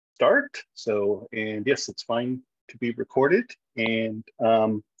start. So, and yes, it's fine to be recorded. And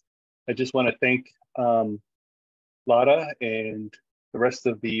I just want to thank Lada and the rest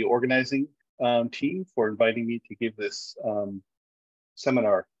of the organizing team for inviting me to give this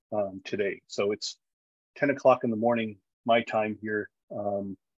seminar today. So it's 10 o'clock in the morning, my time here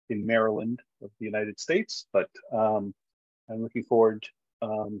in Maryland of the United States, but I'm looking forward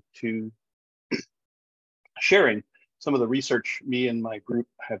to sharing some of the research me and my group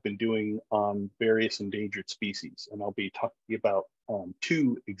have been doing on various endangered species. And I'll be talking about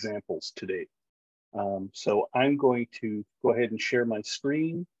two examples today. So I'm going to go ahead and share my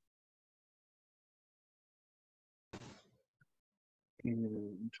screen.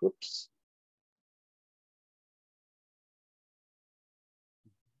 And whoops.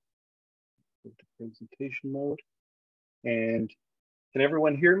 Go to presentation mode. And can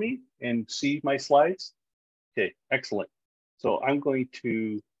everyone hear me and see my slides? Okay, excellent. So I'm going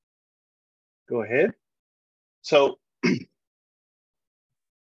to go ahead. So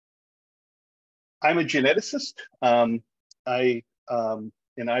I'm a geneticist. I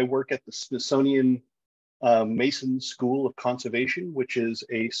work at the Smithsonian Mason School of Conservation, which is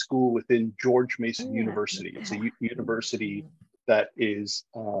a school within George Mason University. It's a university that is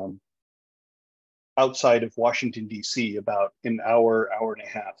outside of Washington, D.C., about an hour and a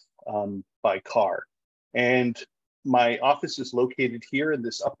half by car. And my office is located here in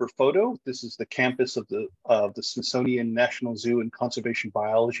this upper photo. This is the campus of the Smithsonian National Zoo and Conservation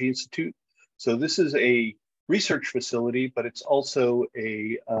Biology Institute. So this is a research facility, but it's also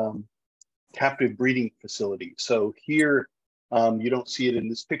a captive breeding facility. So here, you don't see it in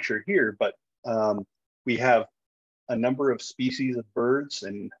this picture here, but we have a number of species of birds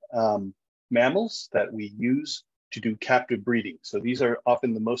and mammals that we use to do captive breeding. So these are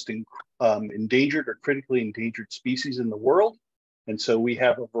often the most endangered or critically endangered species in the world. And so we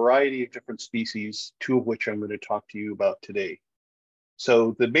have a variety of different species, two of which I'm going to talk to you about today.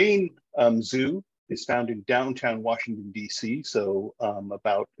 So the main zoo is found in downtown Washington, D.C. So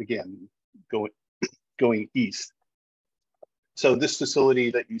about, again, going east. So this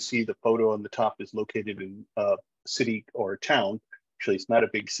facility that you see the photo on the top is located in a city or a town. Actually, it's not a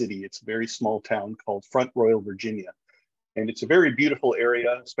big city. It's a very small town called Front Royal, Virginia. And it's a very beautiful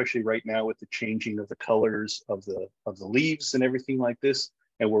area, especially right now with the changing of the colors of the leaves and everything like this.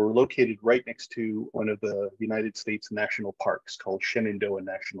 And we're located right next to one of the United States national parks called Shenandoah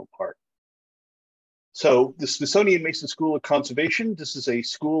National Park. So the Smithsonian Mason School of Conservation, this is a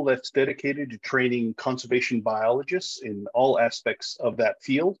school that's dedicated to training conservation biologists in all aspects of that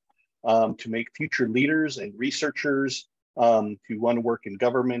field to make future leaders and researchers who want to work in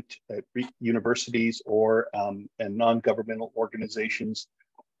government, at universities, or and non-governmental organizations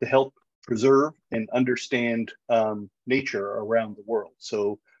to help preserve and understand nature around the world.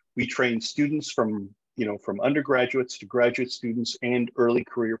 So we train students from undergraduates to graduate students and early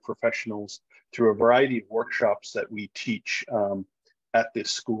career professionals through a variety of workshops that we teach at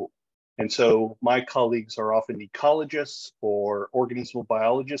this school. And so my colleagues are often ecologists or organismal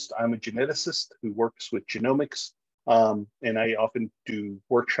biologists. I'm a geneticist who works with genomics, and I often do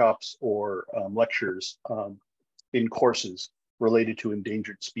workshops or lectures in courses related to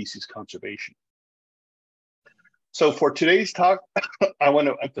endangered species conservation. So for today's talk, I want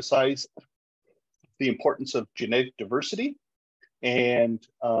to emphasize the importance of genetic diversity. And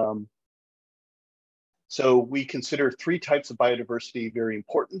so we consider three types of biodiversity very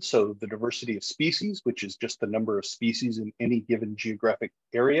important. So the diversity of species, which is just the number of species in any given geographic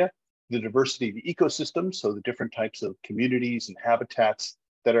area. The diversity of ecosystems, so the different types of communities and habitats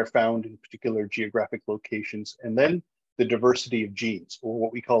that are found in particular geographic locations. And then the diversity of genes, or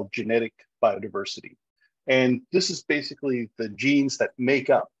what we call genetic biodiversity. And this is basically the genes that make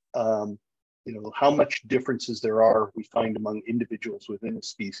up how much differences there are we find among individuals within a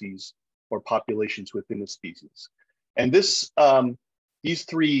species or populations within a species. And these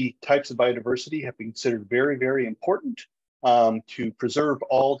three types of biodiversity have been considered very, very important to preserve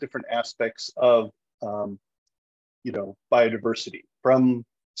all different aspects of biodiversity, from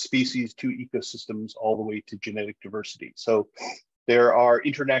species to ecosystems all the way to genetic diversity. So there are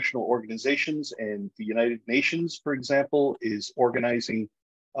international organizations, and the United Nations, for example, is organizing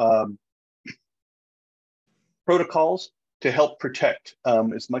protocols to help protect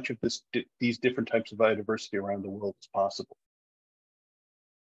as much of these different types of biodiversity around the world as possible.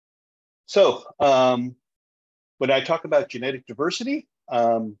 So when I talk about genetic diversity,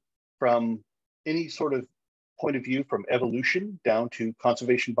 from any sort of point of view, from evolution down to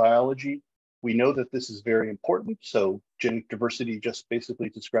conservation biology, we know that this is very important. So genetic diversity just basically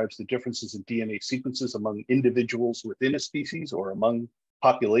describes the differences in DNA sequences among individuals within a species or among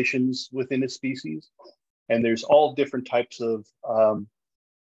populations within a species. And there's all different types of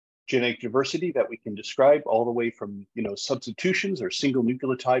genetic diversity that we can describe, all the way from, substitutions or single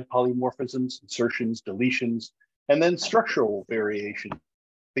nucleotide polymorphisms, insertions, deletions, and then structural variation,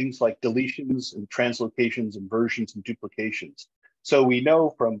 things like deletions and translocations, inversions and duplications. So we know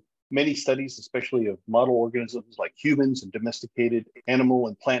from many studies, especially of model organisms like humans and domesticated animal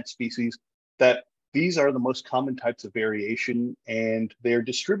and plant species, that these are the most common types of variation, and they're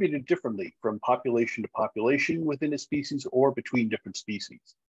distributed differently from population to population within a species or between different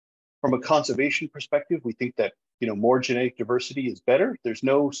species. From a conservation perspective, we think that more genetic diversity is better. There's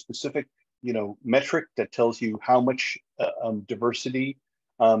no specific metric that tells you how much diversity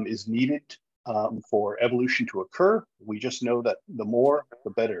is needed for evolution to occur. We just know that the more,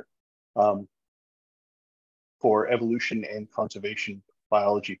 the better for evolution and conservation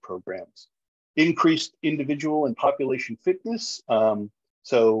biology programs. Increased individual and population fitness.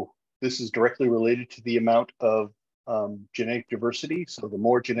 So this is directly related to the amount of genetic diversity. So the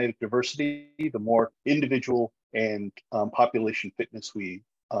more genetic diversity, the more individual and population fitness we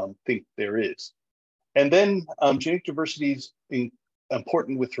think there is. And then genetic diversity is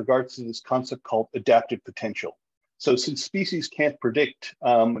important with regards to this concept called adaptive potential. So since species can't predict,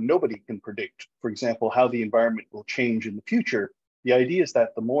 nobody can predict, for example, how the environment will change in the future, the idea is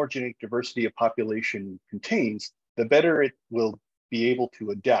that the more genetic diversity a population contains, the better it will be able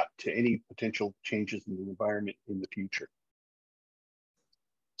to adapt to any potential changes in the environment in the future.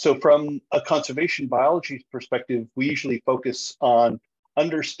 So from a conservation biology perspective, we usually focus on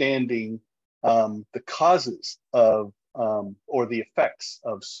understanding the causes of or the effects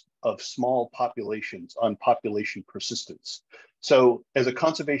of small populations on population persistence. So as a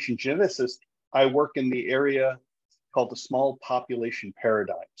conservation geneticist, I work in the area called the small population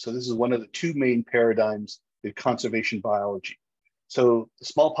paradigm. So this is one of the two main paradigms in conservation biology. So the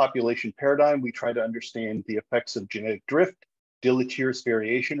small population paradigm, we try to understand the effects of genetic drift, deleterious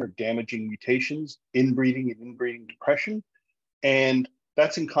variation or damaging mutations, inbreeding and inbreeding depression. And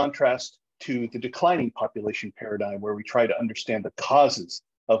that's in contrast to the declining population paradigm, where we try to understand the causes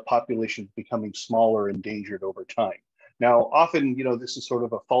of populations becoming smaller and endangered over time. Now, often, this is sort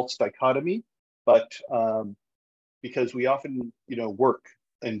of a false dichotomy, but because we often, work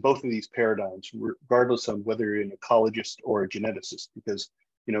in both of these paradigms, regardless of whether you're an ecologist or a geneticist, because,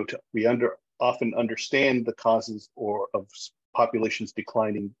 we often understand the causes of populations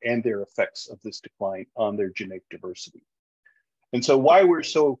declining and their effects of this decline on their genetic diversity. And so why we're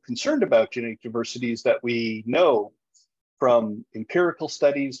so concerned about genetic diversity is that we know from empirical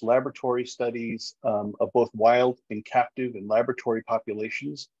studies, laboratory studies of both wild and captive and laboratory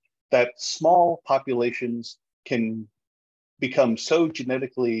populations, that small populations can become so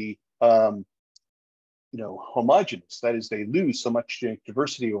genetically homogeneous. That is, they lose so much genetic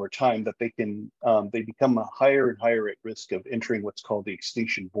diversity over time that they become higher and higher at risk of entering what's called the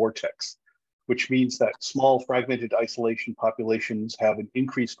extinction vortex, which means that small fragmented isolation populations have an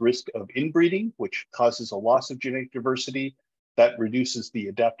increased risk of inbreeding, which causes a loss of genetic diversity. That reduces the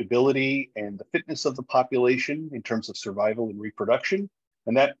adaptability and the fitness of the population in terms of survival and reproduction.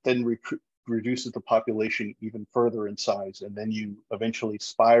 And that then reduces the population even further in size. And then you eventually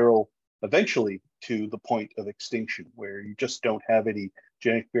spiral to the point of extinction, where you just don't have any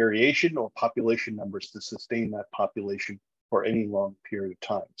genetic variation or population numbers to sustain that population for any long period of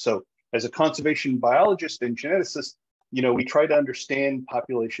time. So as a conservation biologist and geneticist, we try to understand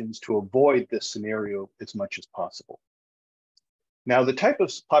populations to avoid this scenario as much as possible. Now, the type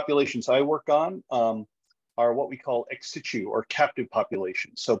of populations I work on are what we call ex situ or captive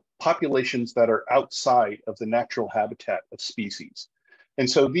populations. So populations that are outside of the natural habitat of species. And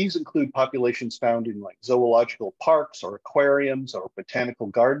so these include populations found in like zoological parks or aquariums or botanical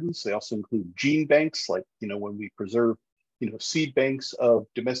gardens. They also include gene banks, like, when we preserve, seed banks of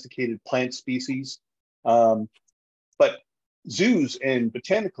domesticated plant species. But zoos and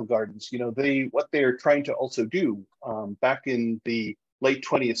botanical gardens, what they're trying to also do back in the late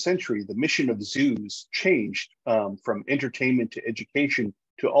 20th century, the mission of zoos changed from entertainment to education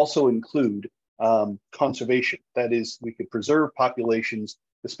to also include conservation. That is, we could preserve populations,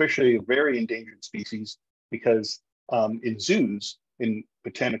 especially of very endangered species, because in zoos, in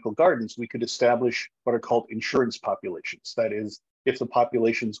botanical gardens, we could establish what are called insurance populations. That is, if the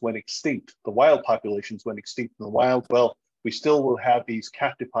populations went extinct, the wild populations went extinct in the wild, well, we still will have these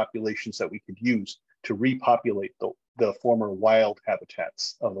captive populations that we could use to repopulate the former wild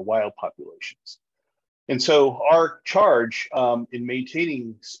habitats of the wild populations. And so our charge in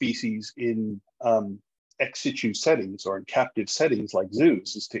maintaining species in ex situ settings or in captive settings like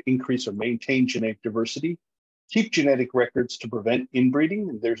zoos is to increase or maintain genetic diversity keep genetic records to prevent inbreeding,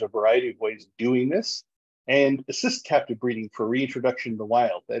 and there's a variety of ways of doing this, and assist captive breeding for reintroduction in the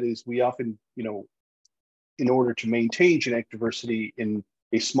wild. That is, we often, in order to maintain genetic diversity in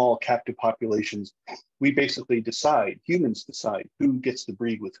a small captive populations, we basically humans decide who gets to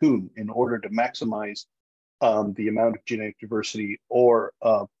breed with whom in order to maximize the amount of genetic diversity or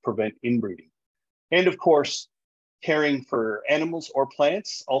prevent inbreeding. And of course, caring for animals or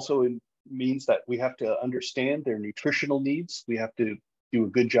plants also means that we have to understand their nutritional needs. We have to do a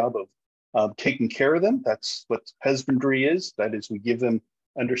good job of taking care of them. That's what husbandry is. That is, we give them,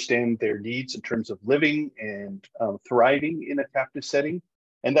 understand their needs in terms of living and thriving in a captive setting.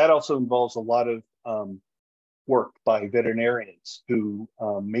 And that also involves a lot of work by veterinarians who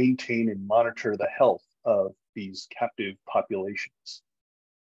maintain and monitor the health of these captive populations.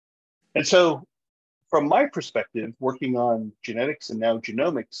 And so from my perspective, working on genetics and now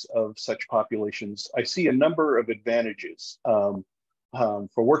genomics of such populations, I see a number of advantages for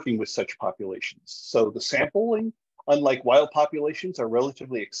working with such populations. So the sampling, unlike wild populations, are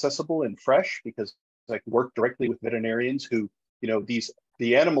relatively accessible and fresh because I can work directly with veterinarians who,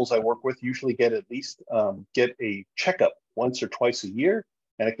 the animals I work with usually get at least get a checkup once or twice a year.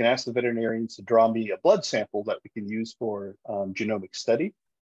 And I can ask the veterinarians to draw me a blood sample that we can use for genomic study.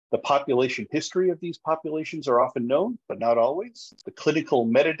 The population history of these populations are often known, but not always. The clinical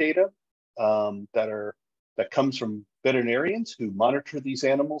metadata that comes from veterinarians who monitor these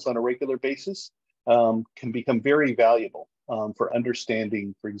animals on a regular basis can become very valuable for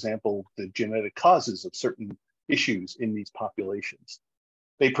understanding, for example, the genetic causes of certain issues in these populations.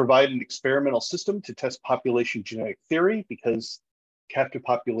 They provide an experimental system to test population genetic theory because captive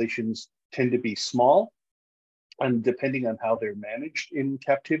populations tend to be small, and depending on how they're managed in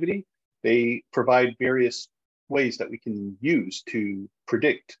captivity, they provide various ways that we can use to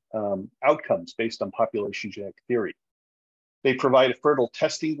predict outcomes based on population genetic theory. They provide a fertile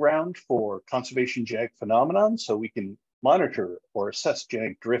testing ground for conservation genetic phenomenon, so we can monitor or assess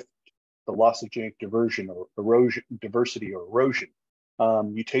genetic drift, the loss of genetic diversion or erosion, diversity or erosion,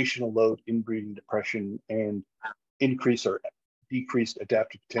 mutational load, inbreeding, depression, and increase or decreased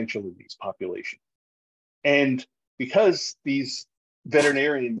adaptive potential in these populations. And because these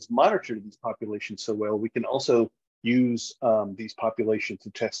veterinarians monitor these populations so well, we can also use these populations to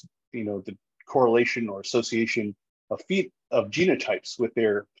test, the correlation or association of genotypes with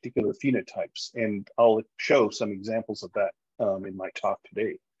their particular phenotypes. And I'll show some examples of that in my talk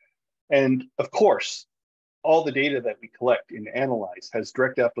today. And of course, all the data that we collect and analyze has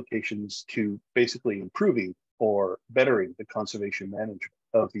direct applications to basically improving or bettering the conservation management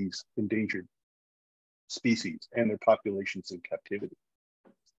of these endangered species and their populations in captivity.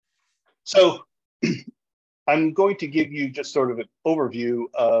 So I'm going to give you just sort of an overview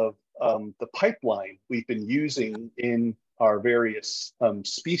of the pipeline we've been using in our various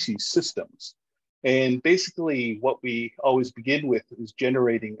species systems. And basically what we always begin with is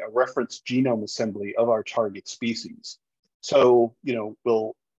generating a reference genome assembly of our target species. So,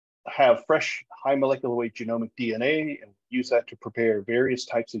 we'll have fresh high molecular weight genomic DNA and use that to prepare various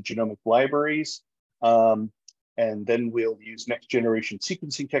types of genomic libraries. And then we'll use next generation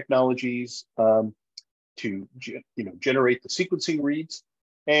sequencing technologies to generate the sequencing reads.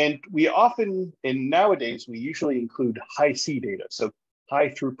 And we often, and nowadays, we usually include high C data, so high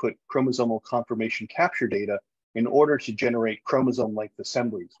throughput chromosomal conformation capture data in order to generate chromosome length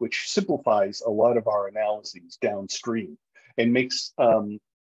assemblies, which simplifies a lot of our analyses downstream and makes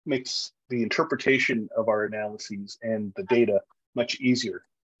the interpretation of our analyses and the data much easier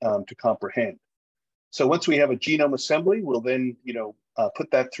to comprehend. So once we have a genome assembly, we'll then put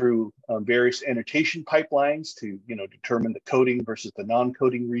that through various annotation pipelines to determine the coding versus the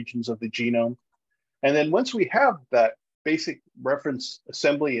non-coding regions of the genome. And then once we have that basic reference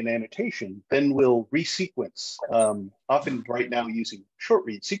assembly and annotation, then we'll resequence. Often right now using short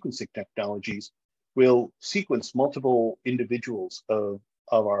read sequencing technologies, we'll sequence multiple individuals of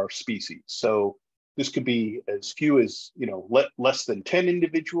our species. So this could be as few as less than 10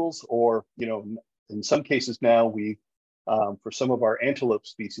 individuals, or in some cases now we, for some of our antelope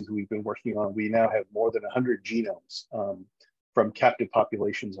species we've been working on, we now have more than 100 genomes from captive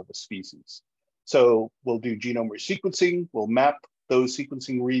populations of a species. So we'll do genome resequencing, we'll map those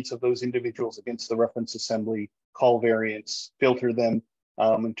sequencing reads of those individuals against the reference assembly, call variants, filter them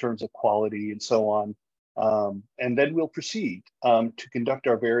in terms of quality and so on. And then we'll proceed to conduct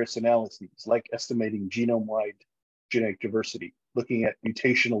our various analyses, like estimating genome-wide genetic diversity, looking at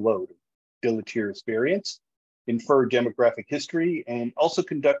mutational load, deleterious variants, infer demographic history, and also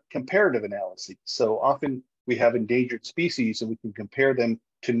conduct comparative analyses. So often we have endangered species and we can compare them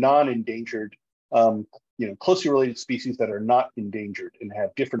to non-endangered closely related species that are not endangered and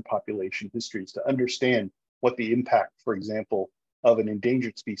have different population histories to understand what the impact, for example, of an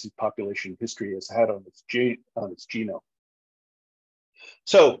endangered species population history has had on its genome.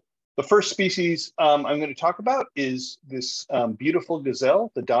 So the first species I'm going to talk about is this beautiful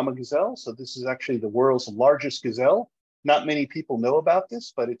gazelle, the Dama gazelle. So this is actually the world's largest gazelle. Not many people know about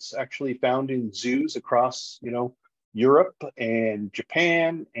this, but it's actually found in zoos across, Europe and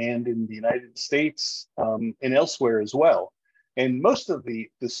Japan and in the United States and elsewhere as well. And most of the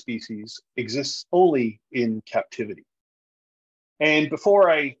species exists only in captivity. And before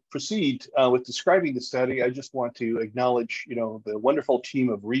I proceed with describing the study, I just want to acknowledge, the wonderful team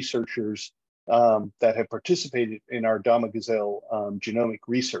of researchers that have participated in our Dama gazelle genomic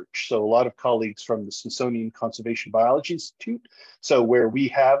research. So a lot of colleagues from the Smithsonian Conservation Biology Institute. So where we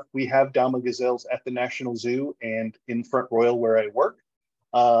have Dama gazelles at the National Zoo and in Front Royal where I work.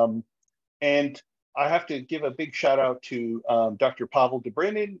 And I have to give a big shout out to Dr. Pavel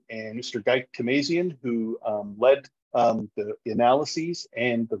Dobrynin and Mr. Guy Tamazian, who led the analyses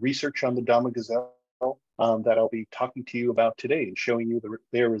and the research on the Dama gazelle that I'll be talking to you about today and showing you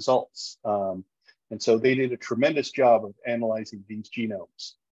their results. And so they did a tremendous job of analyzing these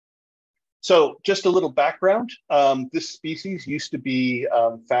genomes. So just a little background, this species used to be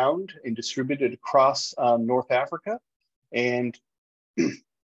found and distributed across North Africa. And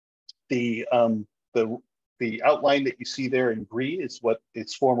the outline that you see there in green is what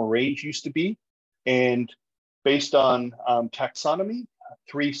its former range used to be. And based on taxonomy,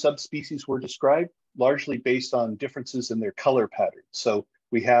 3 subspecies were described, largely based on differences in their color patterns. So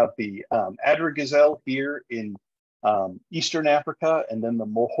we have the Adder gazelle here in Eastern Africa, and then the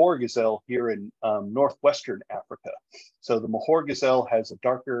Mohor gazelle here in Northwestern Africa. So the Mohor gazelle has a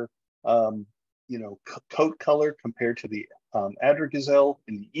darker, coat color compared to the Adder gazelle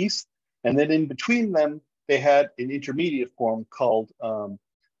in the east. And then in between them, they had an intermediate form called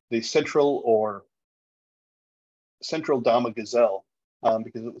the Central Dama gazelle,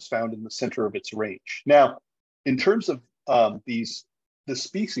 because it was found in the center of its range. Now, in terms of the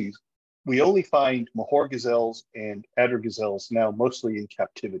species, we only find Mohor gazelles and Adder gazelles now mostly in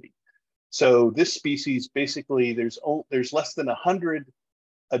captivity. So this species, basically, there's less than 100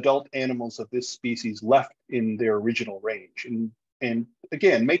 adult animals of this species left in their original range. And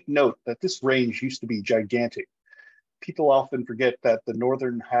again, make note that this range used to be gigantic. People often forget that the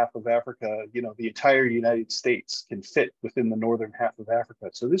northern half of Africa, the entire United States can fit within the northern half of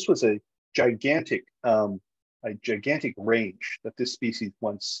Africa. So this was a gigantic range that this species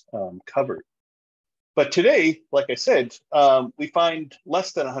once covered. But today, like I said, we find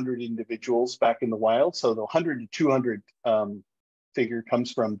less than 100 individuals back in the wild. So the 100 to 200 figure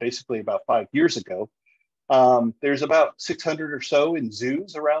comes from basically about 5 years ago. There's about 600 or so in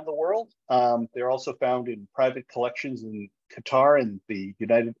zoos around the world. They're also found in private collections in Qatar and the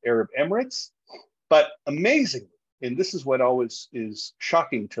United Arab Emirates. But amazingly, and this is what always is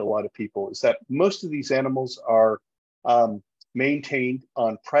shocking to a lot of people, is that most of these animals are maintained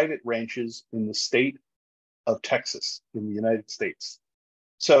on private ranches in the state of Texas in the United States.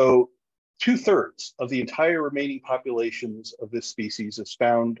 So 2/3 of the entire remaining populations of this species is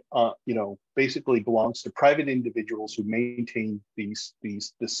found, basically belongs to private individuals who maintain this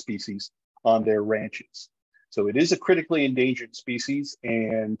species on their ranches. So it is a critically endangered species,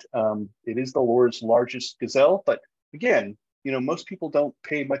 and it is the world's largest gazelle. But again, most people don't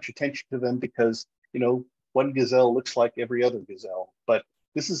pay much attention to them because, one gazelle looks like every other gazelle. But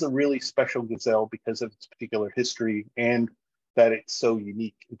this is a really special gazelle because of its particular history and that it's so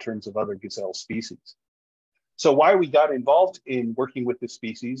unique in terms of other gazelle species. So why we got involved in working with this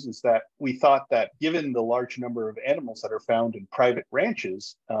species is that we thought that given the large number of animals that are found in private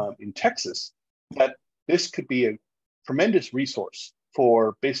ranches in Texas, that this could be a tremendous resource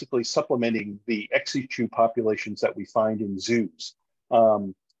for basically supplementing the ex situ populations that we find in zoos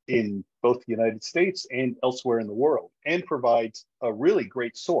in both the United States and elsewhere in the world, and provides a really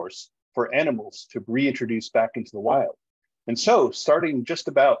great source for animals to reintroduce back into the wild. And so starting just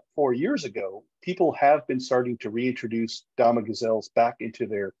about 4 years ago, people have been starting to reintroduce Dama gazelles back into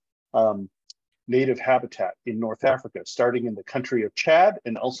their native habitat in North Africa, starting in the country of Chad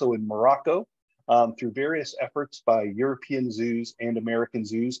and also in Morocco, through various efforts by European zoos and American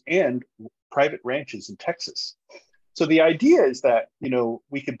zoos and private ranches in Texas. So the idea is that,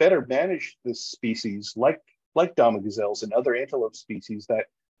 we could better manage this species like Dama gazelles and other antelope species, that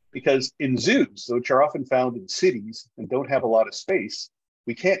because in zoos, which are often found in cities and don't have a lot of space,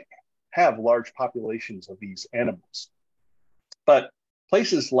 we can't have large populations of these animals. But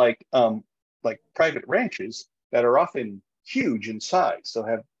places like private ranches that are often huge in size, so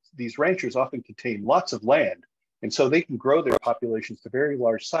have these ranchers often contain lots of land, and so they can grow their populations to very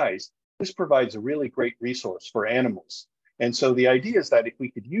large size. This provides a really great resource for animals. And so the idea is that if we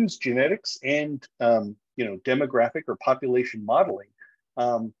could use genetics and demographic or population modeling,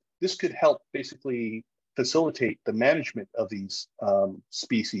 this could help basically facilitate the management of these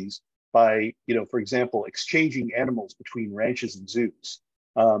species by, for example, exchanging animals between ranches and zoos.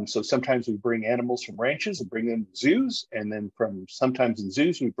 So sometimes we bring animals from ranches and bring them to zoos, and then sometimes in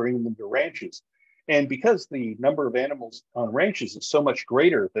zoos, we bring them to ranches. And because the number of animals on ranches is so much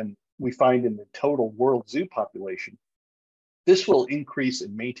greater than we find in the total world zoo population, this will increase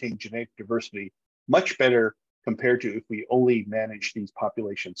and maintain genetic diversity much better compared to if we only manage these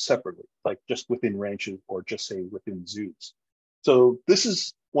populations separately, like just within ranches or just say within zoos. So this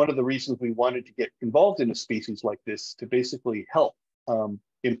is one of the reasons we wanted to get involved in a species like this, to basically help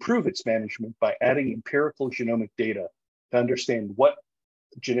improve its management by adding empirical genomic data to understand what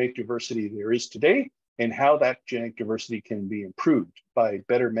genetic diversity there is today and how that genetic diversity can be improved by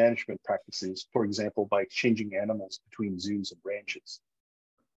better management practices, for example, by exchanging animals between zoos and ranches.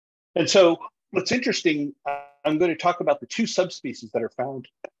 And so what's interesting, I'm going to talk about the two subspecies that are found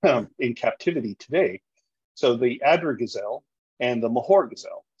in captivity today. So the Adra gazelle and the Mahor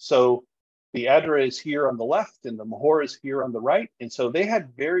gazelle. So the Adra is here on the left and the Mahor is here on the right. And so they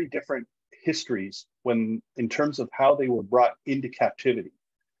had very different histories in terms of how they were brought into captivity.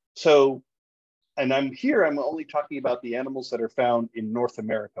 So, and I'm only talking about the animals that are found in North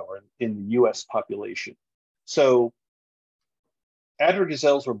America or in the US population. So Adra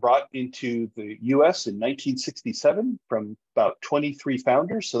gazelles were brought into the US in 1967 from about 23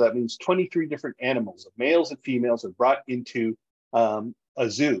 founders. So that means 23 different animals, males and females, are brought into a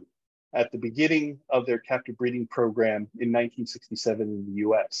zoo at the beginning of their captive breeding program in 1967 in the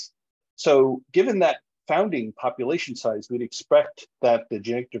US. So given that founding population size, we'd expect that the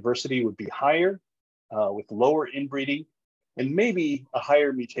genetic diversity would be higher with lower inbreeding and maybe a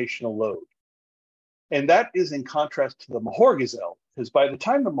higher mutational load. And that is in contrast to the Mahor gazelle, because by the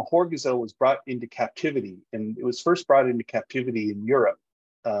time the Mahor gazelle was brought into captivity, and it was first brought into captivity in Europe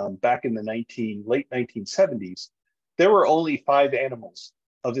back in the late 1970s, there were only 5 animals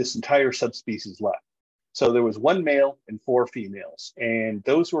of this entire subspecies left. So there was 1 male and 4 females, and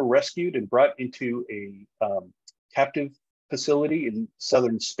those were rescued and brought into a captive facility in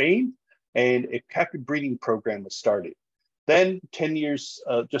southern Spain, and a captive breeding program was started. Then 10 years,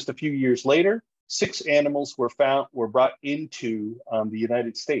 just a few years later, 6 animals were brought into the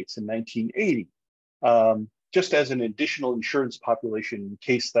United States in 1980, just as an additional insurance population in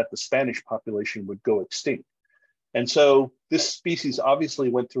case that the Spanish population would go extinct. And so this species obviously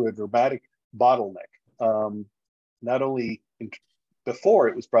went through a dramatic bottleneck, not only before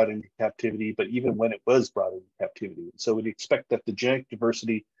it was brought into captivity, but even when it was brought into captivity. So we'd expect that the genetic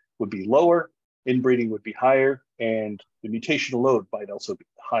diversity would be lower, inbreeding would be higher, and the mutational load might also be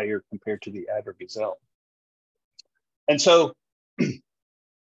higher compared to the Adra gazelle. And so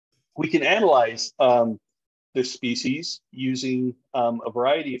we can analyze this species using a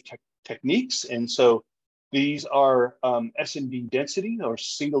variety of techniques. And so these are SNV density, or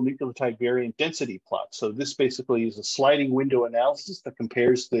single nucleotide variant density plots. So this basically is a sliding window analysis that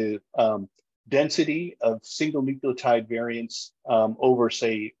compares the density of single nucleotide variants over,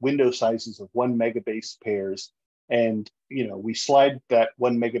 say, window sizes of 1 megabase pairs. And we slide that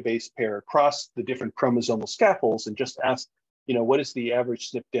 1 megabase pair across the different chromosomal scaffolds and just ask, what is the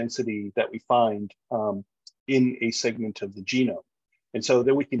average SNP density that we find in a segment of the genome? And so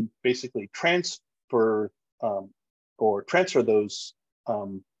then we can basically transfer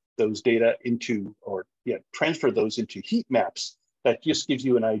those data into, transfer those into heat maps that just gives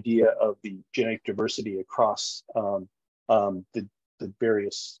you an idea of the genetic diversity across the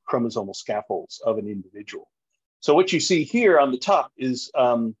various chromosomal scaffolds of an individual. So what you see here on the top is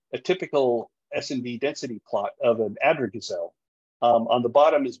a typical SNV density plot of an Adra gazelle. On the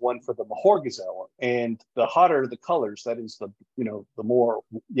bottom is one for the Mahor gazelle, and the hotter the colors, that is the more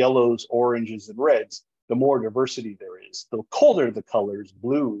yellows, oranges, and reds, the more diversity there is. The colder the colors,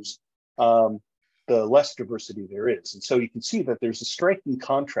 blues, the less diversity there is. And so you can see that there's a striking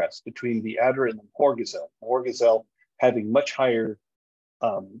contrast between the Adra and the Mahor gazelle. Mahor gazelle having much higher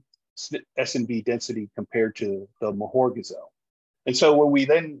SNV density compared to the Mahor gazelle. And so when we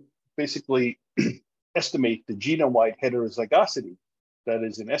then basically estimate the genome-wide heterozygosity, that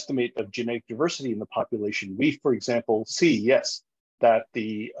is an estimate of genetic diversity in the population, we, for example, see, yes, that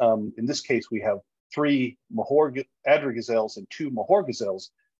in this case, we have 3 Adra gazelles and 2 Mahor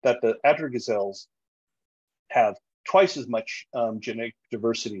gazelles, that the Adra gazelles have twice as much genetic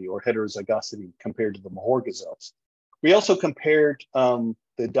diversity or heterozygosity compared to the Mahor gazelles. We also compared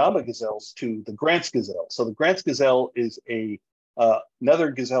the the Dama gazelles to the Grant's gazelle. So the Grant's gazelle is another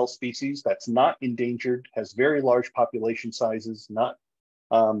gazelle species that's not endangered, has very large population sizes, not,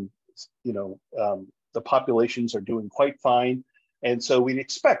 the populations are doing quite fine. And so we'd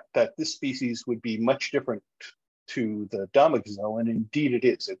expect that this species would be much different to the Dama gazelle, and indeed it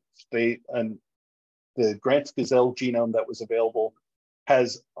is. The Grant's gazelle genome that was available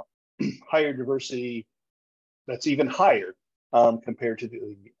has higher diversity that's even higher compared to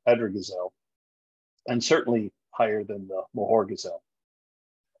the Adler gazelle, and certainly higher than the Mahor gazelle.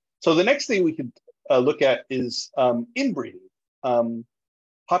 So the next thing we could look at is inbreeding.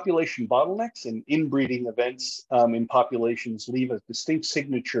 Population bottlenecks and inbreeding events in populations leave a distinct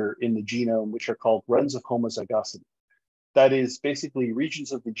signature in the genome, which are called runs of homozygosity. That is basically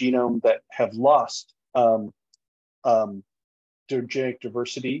regions of the genome that have lost their genetic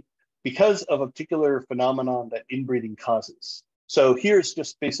diversity because of a particular phenomenon that inbreeding causes. So here's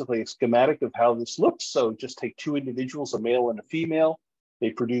just basically a schematic of how this looks. So just take two individuals, a male and a female. They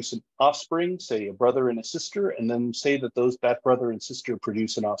produce an offspring, say a brother and a sister, and then say that that brother and sister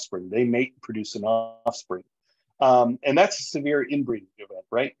produce an offspring. They mate and produce an offspring. And that's a severe inbreeding event,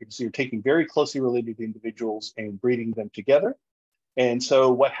 right? Because you're taking very closely related individuals and breeding them together. And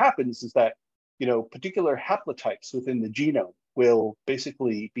so what happens is that, particular haplotypes within the genome will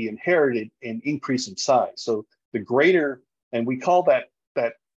basically be inherited and increase in size. So the greater, and we call that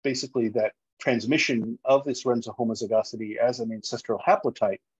basically that transmission of this runs of homozygosity as an ancestral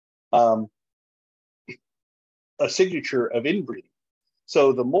haplotype, a signature of inbreeding.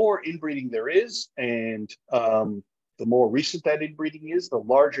 So the more inbreeding there is, and the more recent that inbreeding is, the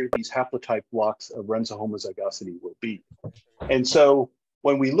larger these haplotype blocks of runs of homozygosity will be. And so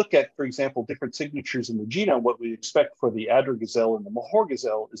when we look at, for example, different signatures in the genome, what we expect for the Adler gazelle and the Mahor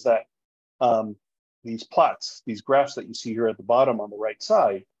gazelle is that these plots, these graphs that you see here at the bottom on the right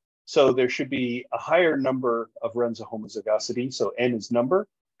side, so there should be a higher number of runs of homozygosity, so N is number,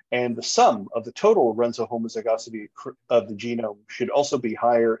 and the sum of the total runs of homozygosity of the genome should also be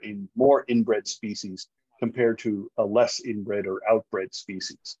higher in more inbred species compared to a less inbred or outbred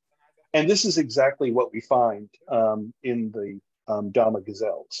species. And this is exactly what we find in the Dama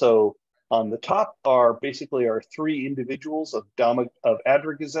gazelle. So on the top are basically our three individuals of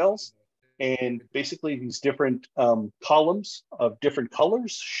Adler gazelles. And basically these different columns of different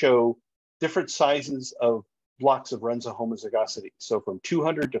colors show different sizes of blocks of runs of homozygosity. So from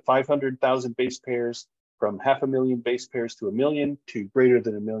 200 to 500,000 base pairs, from 500,000 base pairs to 1 million to greater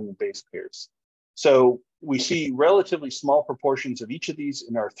than 1 million base pairs. So we see relatively small proportions of each of these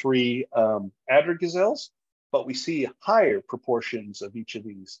in our three Adler gazelles, but we see higher proportions of each of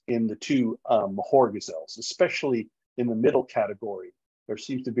these in the two Mahor gazelles, especially in the middle category. There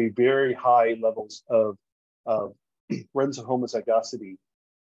seems to be very high levels of runs of homozygosity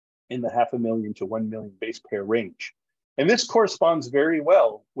in the 500,000 to 1 million base pair range. And this corresponds very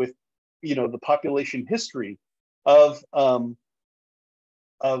well with, the population history of Mahor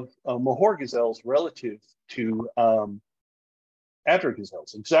gazelles relative to Adler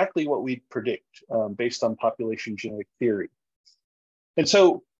gazelles, exactly what we'd predict based on population genetic theory. And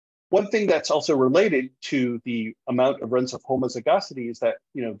so one thing that's also related to the amount of runs of homozygosity is that,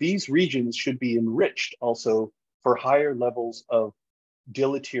 these regions should be enriched also for higher levels of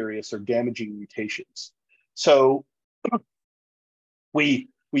deleterious or damaging mutations. So we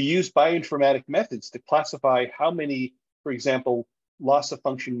use bioinformatic methods to classify how many, for example, loss of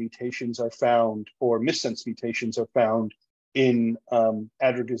function mutations are found or missense mutations are found in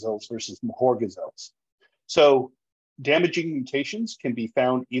Adler gazelles versus Mahor gazelles. So damaging mutations can be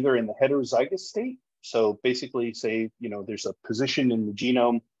found either in the heterozygous state. So basically say, there's a position in the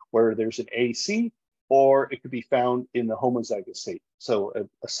genome where there's an AC, or it could be found in the homozygous state. So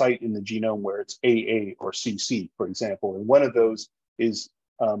a site in the genome where it's AA or CC, for example. And one of those is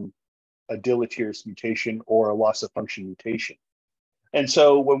a deleterious mutation or a loss of function mutation. And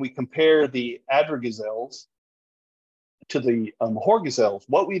so when we compare the Adler gazelles to the Mahor gazelles,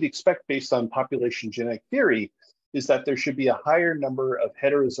 what we'd expect based on population genetic theory is that there should be a higher number of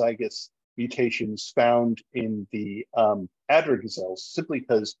heterozygous mutations found in the Adler gazelles, simply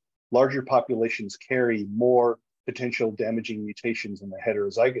because larger populations carry more potential damaging mutations in the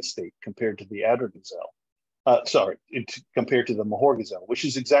heterozygous state compared to the Adler gazelle. Compared to the Mahor gazelle, which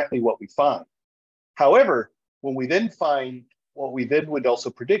is exactly what we find. However, when we then find, what we then would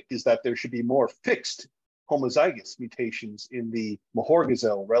also predict is that there should be more fixed homozygous mutations in the Mahor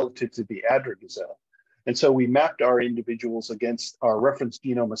gazelle relative to the Adler gazelle. And so we mapped our individuals against our reference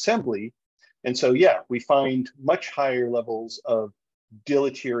genome assembly. And so, yeah, we find much higher levels of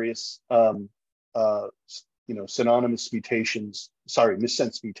deleterious, synonymous mutations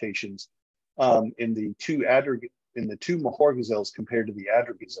missense mutations in the two Mahor gazelles compared to the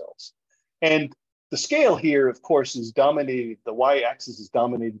Adler gazelles. And the scale here, of course, is dominated, the y-axis is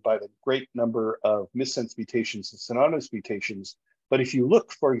dominated by the great number of missense mutations and synonymous mutations. But if you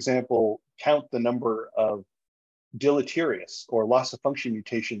look, for example, count the number of deleterious or loss of function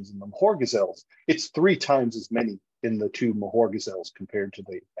mutations in the Mahor gazelles, it's 3 times as many in the two Mahor gazelles compared to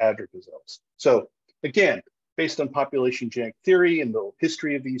the Adler gazelles. So again, based on population genetic theory and the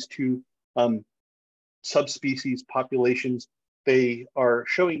history of these two subspecies populations, they are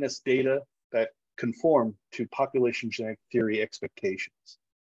showing us data that conform to population genetic theory expectations.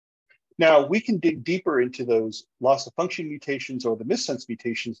 Now, we can dig deeper into those loss of function mutations or the missense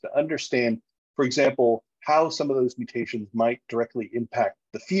mutations to understand, for example, how some of those mutations might directly impact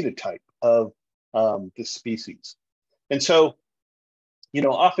the phenotype of this species. And so,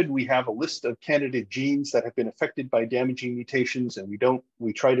 often we have a list of candidate genes that have been affected by damaging mutations, and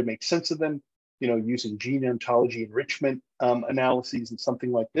we try to make sense of them, using gene ontology enrichment analyses and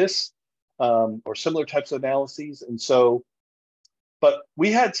something like this, or similar types of analyses. And so, but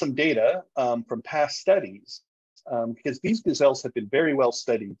we had some data from past studies because these gazelles have been very well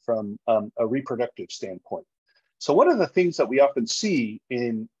studied from a reproductive standpoint. So one of the things that we often see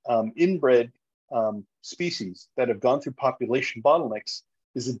in inbred species that have gone through population bottlenecks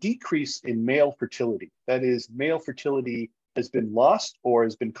is a decrease in male fertility. That is, male fertility has been lost or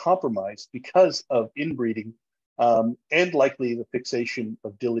has been compromised because of inbreeding and likely the fixation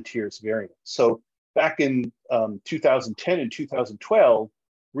of deleterious variants. So back in 2010 and 2012,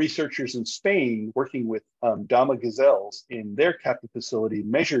 researchers in Spain working with Dama gazelles in their captive facility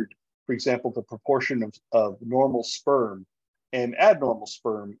measured, for example, the proportion of normal sperm and abnormal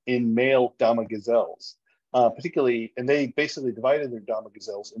sperm in male Dama gazelles, particularly, and they basically divided their Dama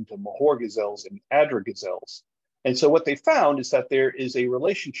gazelles into Mahor gazelles and Adler gazelles. And so what they found is that there is a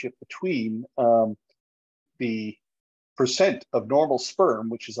relationship between the percent of normal sperm,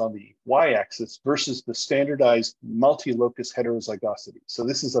 which is on the y-axis, versus the standardized multi-locus heterozygosity. So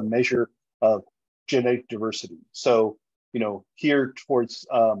this is a measure of genetic diversity. So, here towards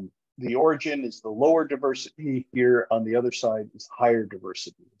the origin is the lower diversity, here on the other side is higher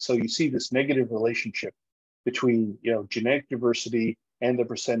diversity. So you see this negative relationship between, genetic diversity and the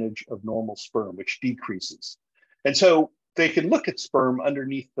percentage of normal sperm, which decreases. And so they can look at sperm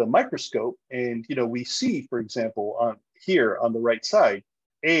underneath the microscope, and we see, for example, here on the right side,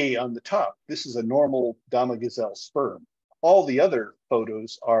 A on the top, this is a normal Dama gazelle sperm. All the other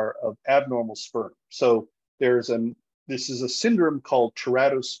photos are of abnormal sperm. So this is a syndrome called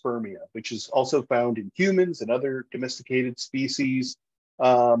teratospermia, which is also found in humans and other domesticated species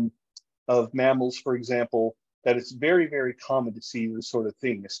of mammals, for example, that it's very, very common to see this sort of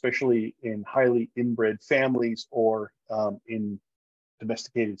thing, especially in highly inbred families or in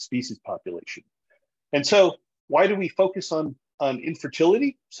domesticated species population. And so why do we focus on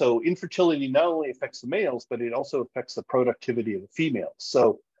infertility? So infertility not only affects the males, but it also affects the productivity of the females.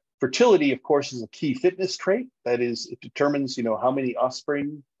 So fertility, of course, is a key fitness trait. That is, it determines, how many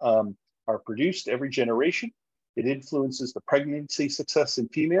offspring are produced every generation. It influences the pregnancy success in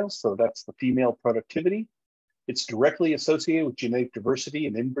females. So that's the female productivity. It's directly associated with genetic diversity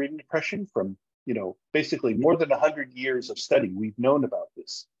and inbreeding depression from, basically more than 100 years of study. We've known about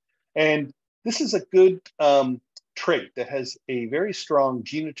this. And this is a good trait that has a very strong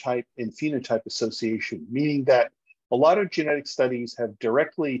genotype and phenotype association, meaning that a lot of genetic studies have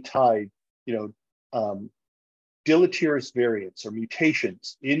directly tied, deleterious variants or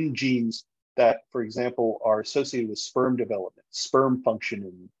mutations in genes that, for example, are associated with sperm development, sperm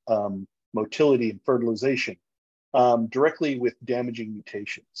function, and motility and fertilization, directly with damaging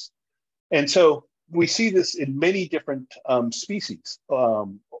mutations. And so we see this in many different species.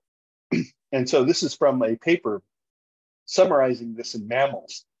 And so this is from a paper summarizing this in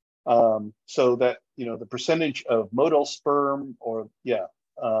mammals. So that, the percentage of motile sperm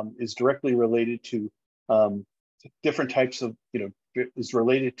is directly related to different types of, is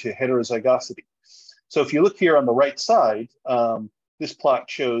related to heterozygosity. So if you look here on the right side, this plot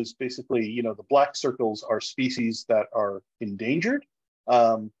shows basically, the black circles are species that are endangered,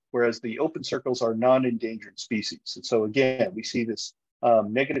 whereas the open circles are non-endangered species. And so again, we see this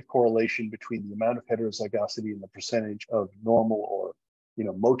negative correlation between the amount of heterozygosity and the percentage of normal or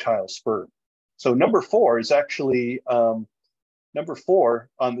motile sperm. So number 4 is actually, number 4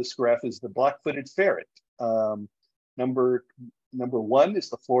 on this graph is the black-footed ferret. Number 1 is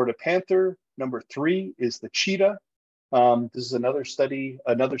the Florida panther. Number 3 is the cheetah. This is another study,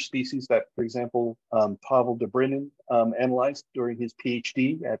 another species that, for example, Pavel Dobrynin analyzed during his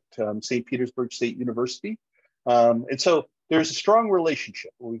PhD at St. Petersburg State University. And so there's a strong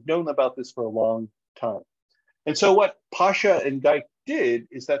relationship. We've known about this for a long time. And so what Pasha and Geik did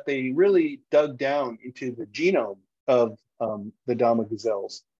is that they really dug down into the genome of the Dama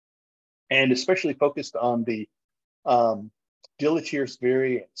gazelles, and especially focused on the deleterious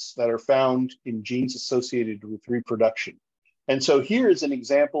variants that are found in genes associated with reproduction. And so here is an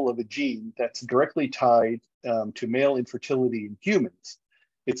example of a gene that's directly tied to male infertility in humans.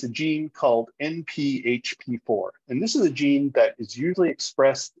 It's a gene called NPHP4. And this is a gene that is usually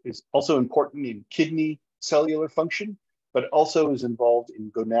expressed, is also important in kidney cellular function, but also is involved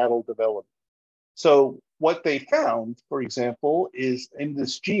in gonadal development. So what they found, for example, is in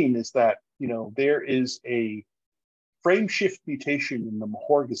this gene is that, there is a frame shift mutation in the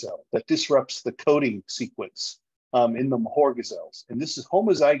Mahor gazelle that disrupts the coding sequence in the Mahor gazelles. And this is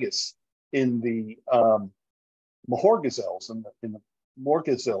homozygous in the Mahor gazelles, in the Mahor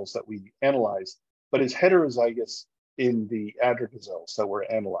gazelles that we analyzed, but is heterozygous in the Adler gazelles that were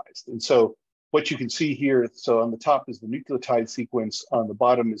analyzed. And so what you can see here, so on the top is the nucleotide sequence, on the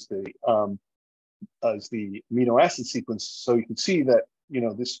bottom is the amino acid sequence. So you can see that,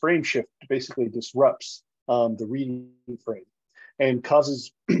 this frame shift basically disrupts the reading frame and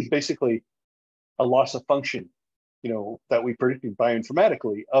causes basically a loss of function, that we predicted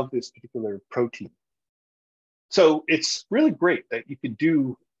bioinformatically of this particular protein. So it's really great that you could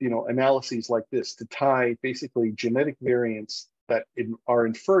do, analyses like this to tie basically genetic variants that are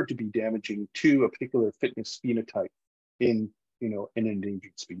inferred to be damaging to a particular fitness phenotype in, an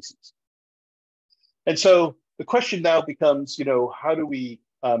endangered species. And so the question now becomes, how do we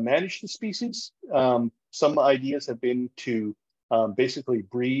manage the species? Some ideas have been to basically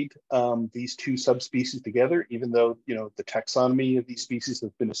breed these two subspecies together, even though, the taxonomy of these species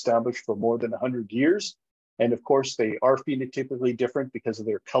have been established for more than 100 years. And of course, they are phenotypically different because of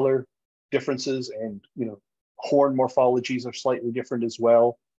their color differences, and, horn morphologies are slightly different as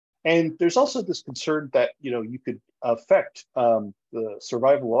well. And there's also this concern that, you could affect the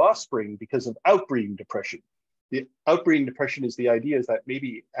survival of offspring because of outbreeding depression. The outbreeding depression is the idea is that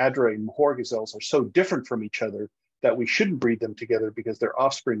maybe Adra and Mahor gazelles are so different from each other that we shouldn't breed them together because their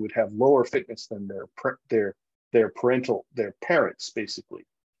offspring would have lower fitness than their parents, basically.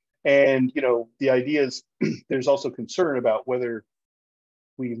 And, the idea is there's also concern about whether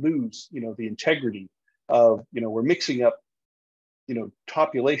we lose, the integrity of, we're mixing up,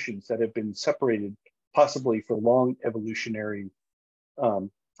 populations that have been separated possibly for long evolutionary,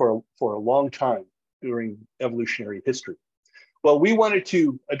 for a long time during evolutionary history. Well, we wanted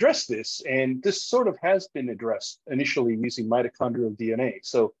to address this, and this sort of has been addressed initially using mitochondrial DNA.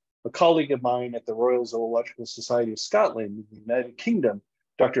 So a colleague of mine at the Royal Zoological Society of Scotland in the United Kingdom,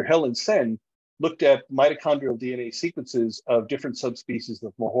 Dr. Helen Sen, looked at mitochondrial DNA sequences of different subspecies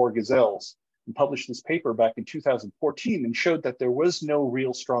of Mahor gazelles and published this paper back in 2014 and showed that there was no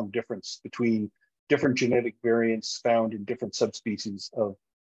real strong difference between different genetic variants found in different subspecies of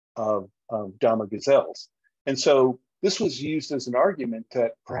Dama gazelles. And so this was used as an argument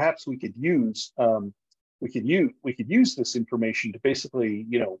that perhaps we could use this information to basically,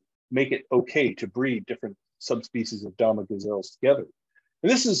 make it okay to breed different subspecies of Dama gazelles together.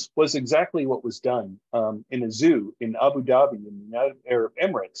 And this was exactly what was done in a zoo in Abu Dhabi in the United Arab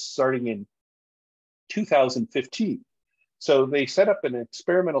Emirates starting in 2015. So they set up an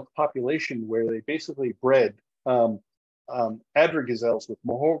experimental population where they basically bred Adler gazelles with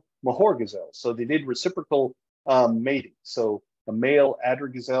Mahor gazelles. So they did reciprocal mating. So a male Adler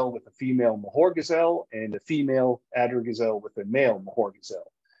gazelle with a female Mahor gazelle, and a female Adler gazelle with a male Mahor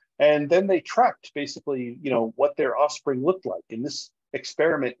gazelle. And then they tracked basically, what their offspring looked like. And this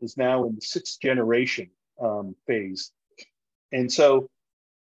experiment is now in the 6th generation phase. And so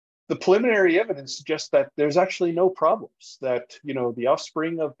the preliminary evidence suggests that there's actually no problems, that, the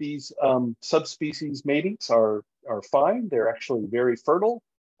offspring of these subspecies matings are fine. They're actually very fertile.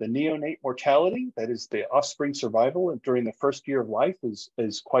 The neonate mortality, that is the offspring survival during the first year of life,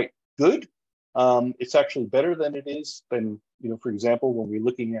 is quite good. It's actually better than it is than, for example, when we're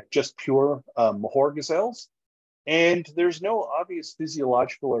looking at just pure Mahor gazelles. And there's no obvious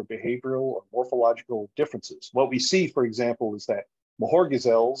physiological or behavioral or morphological differences. What we see, for example, is that Mahor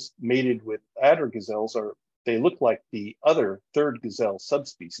gazelles mated with Adler gazelles they look like the other third gazelle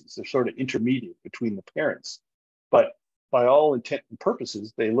subspecies. They're sort of intermediate between the parents. But by all intent and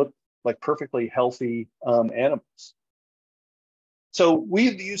purposes, they look like perfectly healthy animals. So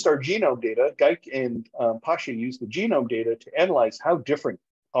we've used our genome data. Geik and Pasha used the genome data to analyze how different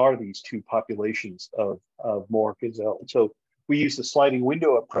are these two populations of Mahor gazelle. So we used the sliding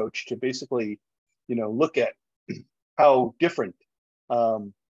window approach to basically, look at how different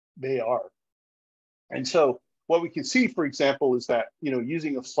they are. And so what we can see, for example, is that,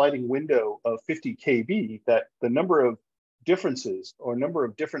 using a sliding window of 50 kb, that the number of differences or number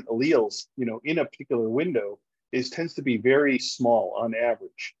of different alleles, in a particular window tends to be very small on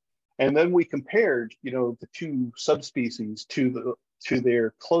average. And then we compared, the two subspecies to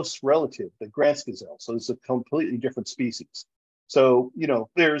their close relative, the Grant's gazelle. So it's a completely different species. So,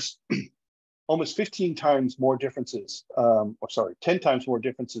 there's almost 15 times more differences, 10 times more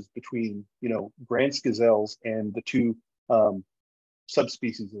differences between, Grant's gazelles and the two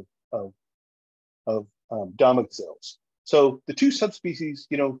subspecies of Dama gazelles. So the two subspecies,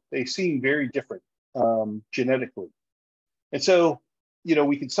 they seem very different genetically. And so,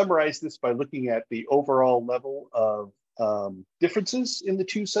 we can summarize this by looking at the overall level of differences in the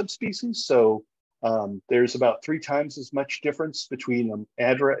two subspecies. So there's about 3 times as much difference between an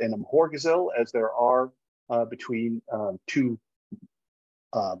Adra and a Mahor gazelle as there are between two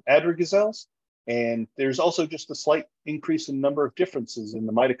Adra gazelles. And there's also just a slight increase in number of differences in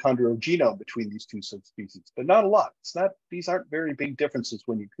the mitochondrial genome between these two subspecies, but not a lot. These aren't very big differences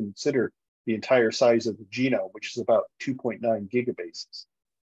when you consider the entire size of the genome, which is about 2.9 gigabases.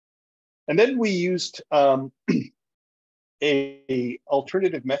 And then we used a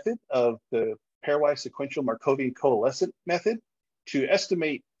alternative method of the pairwise sequential Markovian coalescent method to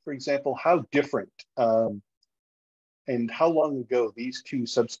estimate, for example, how different and how long ago these two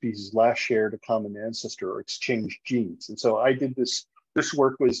subspecies last shared a common ancestor or exchanged genes. And so I did this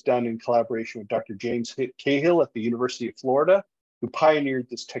work was done in collaboration with Dr. James Cahill at the University of Florida, who pioneered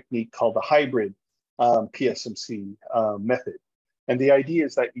this technique called the hybrid PSMC method. And the idea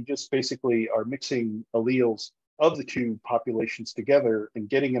is that you just basically are mixing alleles of the two populations together and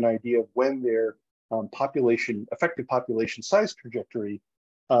getting an idea of when their effective population size trajectories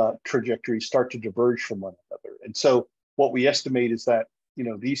start to diverge from one another. And so what we estimate is that,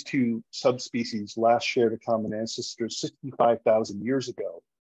 these two subspecies last shared a common ancestor 65,000 years ago.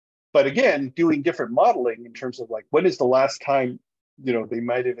 But again, doing different modeling in terms of like, when is the last time, they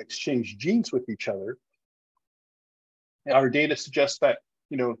might have exchanged genes with each other? Our data suggests that,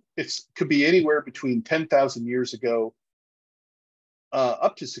 it could be anywhere between 10,000 years ago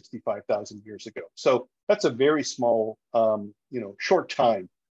up to 65,000 years ago. So that's a very small, short time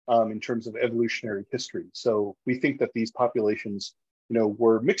in terms of evolutionary history. So we think that these populations,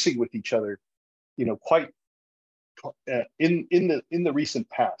 were mixing with each other, quite in the recent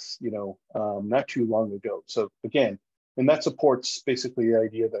past, not too long ago. So again, and that supports basically the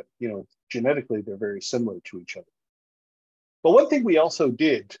idea that, genetically they're very similar to each other. But one thing we also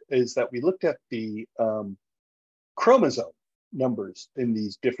did is that we looked at the chromosome numbers in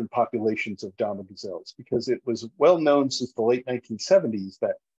these different populations of Dama gazelles, because it was well known since the late 1970s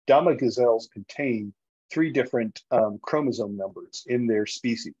that Dama gazelles contain 3 different chromosome numbers in their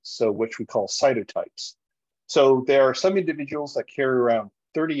species, so which we call cytotypes. So there are some individuals that carry around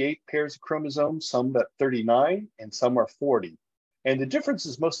 38 pairs of chromosomes, some that 39, and some are 40. And the difference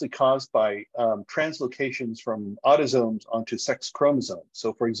is mostly caused by translocations from autosomes onto sex chromosomes.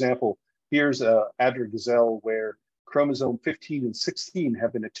 So for example, here's a Adra gazelle where chromosome 15 and 16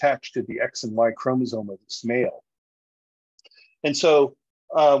 have been attached to the X and Y chromosome of this male. And so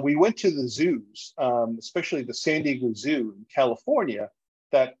we went to the zoos, especially the San Diego Zoo in California,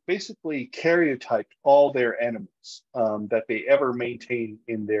 that basically karyotyped all their animals that they ever maintained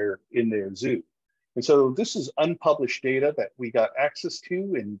in their zoo. And so this is unpublished data that we got access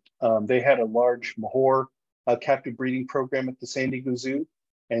to, and they had a large Mahor captive breeding program at the San Diego Zoo.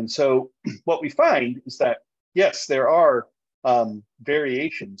 And so what we find is that, yes, there are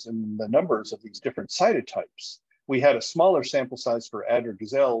variations in the numbers of these different cytotypes. We had a smaller sample size for Adra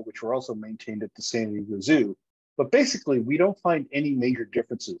gazelle, which were also maintained at the San Diego Zoo. But basically, we don't find any major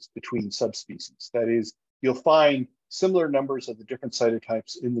differences between subspecies. That is, you'll find similar numbers of the different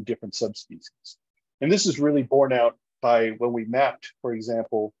cytotypes in the different subspecies. And this is really borne out by when we mapped, for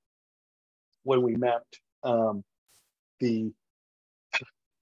example, the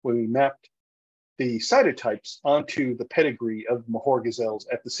cytotypes onto the pedigree of Mahor gazelles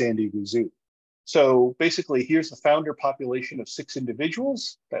at the San Diego Zoo. So basically, here's the founder population of 6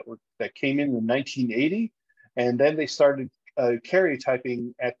 individuals that came in 1980, and then they started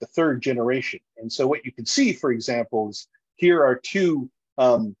karyotyping at the 3rd generation. And so what you can see, for example, is here are 2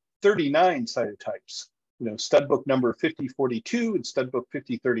 39 cytotypes, stud book number 5042 and stud book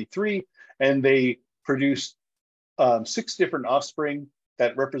 5033, and they produced 6 different offspring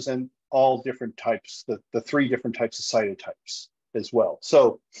that represent all different types, the 3 different types of cytotypes as well.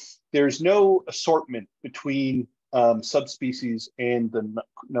 So there's no assortment between subspecies and the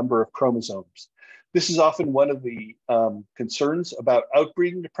number of chromosomes. This is often one of the concerns about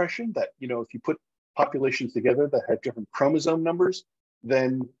outbreeding depression, that if you put populations together that have different chromosome numbers,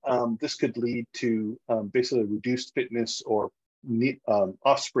 then this could lead to basically reduced fitness or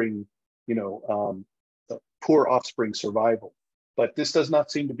offspring, poor offspring survival. But this does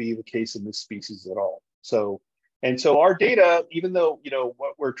not seem to be the case in this species at all. So our data, even though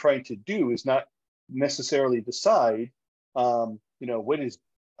what we're trying to do is not necessarily decide,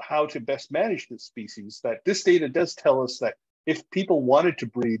 how to best manage this species, that this data does tell us that if people wanted to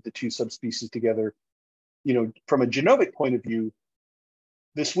breed the two subspecies together, from a genomic point of view,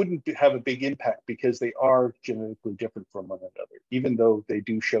 this wouldn't have a big impact because they are genetically different from one another, even though they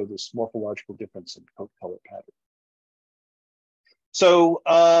do show this morphological difference in coat color pattern. So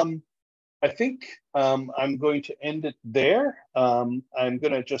I think I'm going to end it there. I'm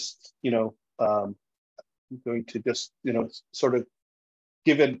going to just, sort of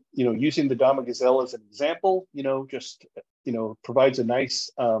give it, using the Dama gazelle as an example, provides a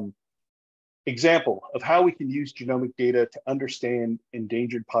nice example of how we can use genomic data to understand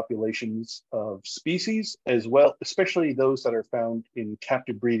endangered populations of species as well, especially those that are found in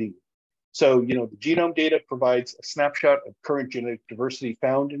captive breeding. So, the genome data provides a snapshot of current genetic diversity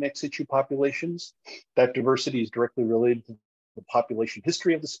found in ex situ populations. That diversity is directly related to the population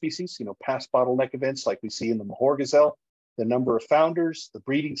history of the species, past bottleneck events like we see in the Mahore gazelle, the number of founders, the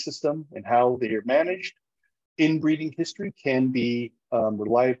breeding system, and how they are managed. Inbreeding history can be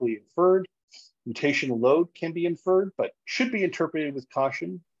reliably inferred. Mutational load can be inferred, but should be interpreted with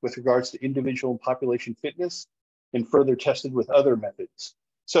caution with regards to individual and population fitness and further tested with other methods.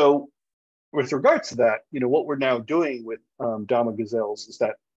 So with regards to that, what we're now doing with Dama gazelles is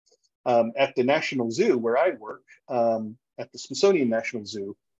that at the National Zoo where I work, at the Smithsonian National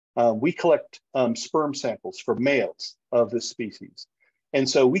Zoo, we collect sperm samples from males of this species. And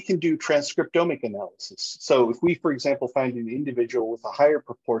so we can do transcriptomic analysis. So if we, for example, find an individual with a higher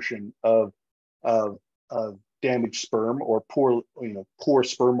proportion of damaged sperm or poor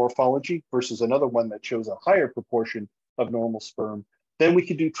sperm morphology versus another one that shows a higher proportion of normal sperm, then we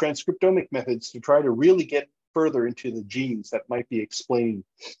can do transcriptomic methods to try to really get further into the genes that might be explaining,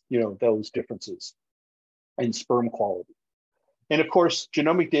 those differences in sperm quality. And of course,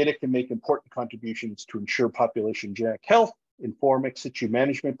 genomic data can make important contributions to ensure population genetic health, inform ex situ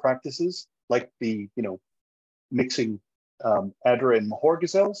management practices like the, mixing Adra and Mahore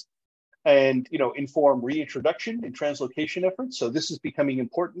gazelles, and inform reintroduction and translocation efforts. So this is becoming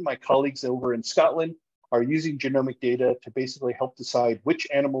important. My colleagues over in Scotland are using genomic data to basically help decide which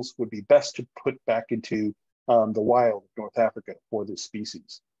animals would be best to put back into the wild of North Africa for this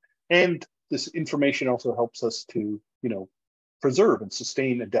species. And this information also helps us to, preserve and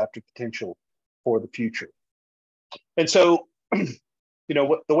sustain adaptive potential for the future. And so,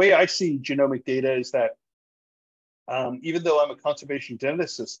 the way I see genomic data is that even though I'm a conservation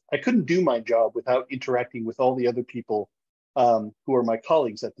geneticist, I couldn't do my job without interacting with all the other people who are my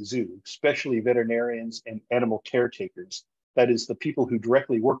colleagues at the zoo, especially veterinarians and animal caretakers. That is, the people who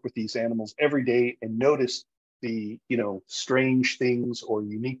directly work with these animals every day and notice the strange things or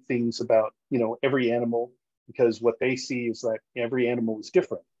unique things about every animal, because what they see is that every animal is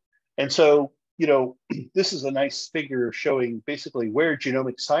different. And so this is a nice figure showing basically where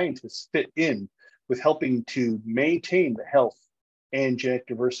genomic scientists fit in with helping to maintain the health and genetic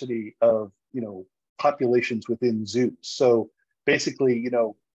diversity of populations within zoos. So basically,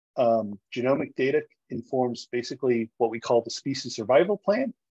 genomic data informs basically what we call the species survival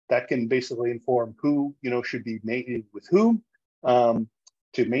plan. That can basically inform who should be mated with whom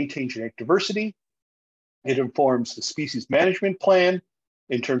to maintain genetic diversity. It informs the species management plan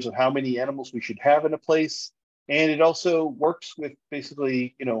in terms of how many animals we should have in a place. And it also works with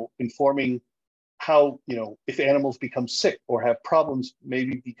basically, informing how, if animals become sick or have problems,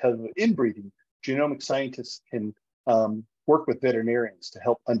 maybe because of inbreeding, genomic scientists can work with veterinarians to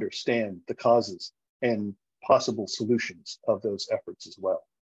help understand the causes and possible solutions of those efforts as well.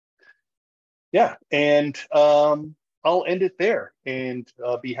 Yeah, and I'll end it there and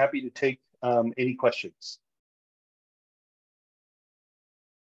be happy to take any questions.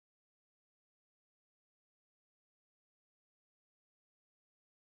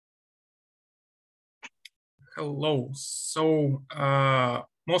 Hello. So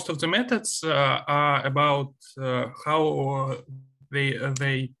most of the methods are about how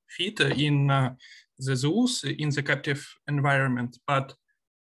they fit in the zoos in the captive environment. But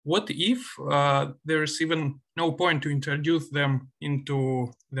what if there's even no point to introduce them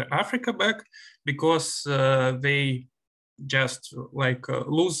into the Africa back because they just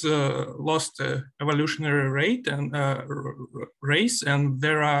lost evolutionary rate and race, and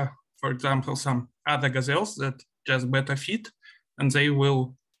there are, for example, some other gazelles that just better fit, and they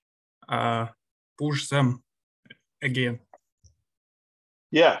will push them again?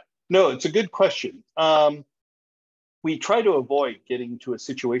 Yeah, no, it's a good question. We try to avoid getting to a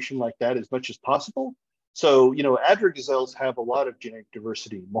situation like that as much as possible. So, Adler gazelles have a lot of genetic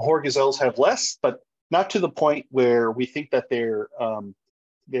diversity. Mahor gazelles have less, but not to the point where we think that that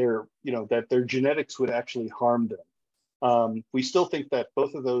their genetics would actually harm them. We still think that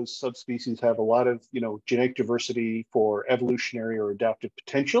both of those subspecies have a lot of, genetic diversity for evolutionary or adaptive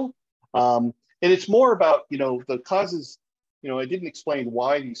potential. And it's more about, the causes. I didn't explain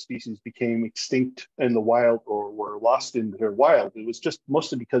why these species became extinct in the wild or were lost in their wild. It was just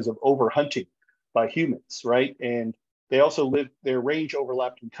mostly because of overhunting by humans, right? And they also their range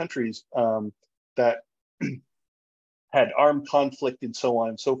overlapped in countries that had armed conflict and so on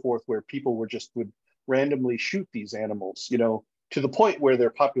and so forth, where people would randomly shoot these animals, to the point where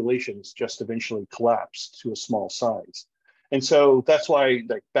their populations just eventually collapsed to a small size. And so that's why,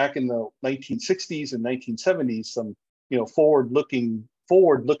 like back in the 1960s and 1970s, some forward-looking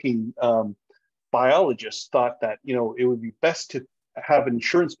biologists thought that it would be best to have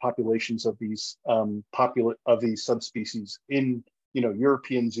insurance populations of these subspecies in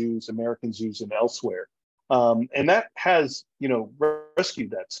European zoos, American zoos, and elsewhere, and that has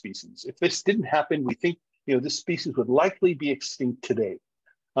rescued that species. If this didn't happen, we think this species would likely be extinct today.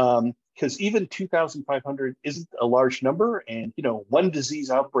 Because even 2,500 isn't a large number, and one disease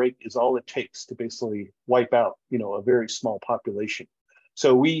outbreak is all it takes to basically wipe out a very small population.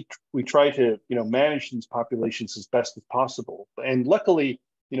 So we try to manage these populations as best as possible. And luckily,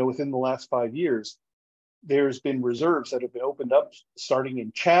 within the last 5 years, there's been reserves that have been opened up, starting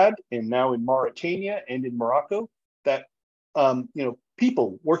in Chad and now in Mauritania and in Morocco, that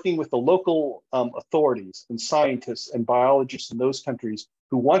people working with the local authorities and scientists and biologists in those countries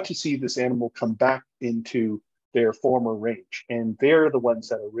who want to see this animal come back into their former range. And they're the ones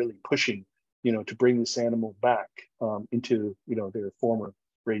that are really pushing, to bring this animal back into, their former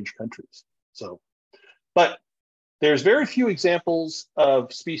range countries. So, but there's very few examples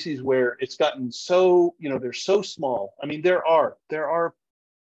of species where it's gotten so, they're so small. I mean, there are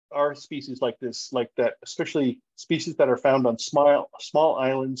species like this, like that, especially species that are found on small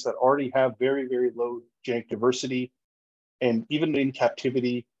islands that already have very, very low genetic diversity. And even in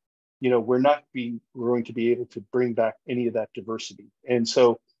captivity, we're not going to be able to bring back any of that diversity. And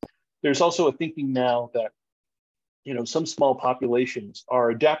so there's also a thinking now that, some small populations are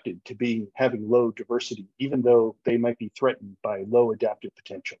adapted to having low diversity, even though they might be threatened by low adaptive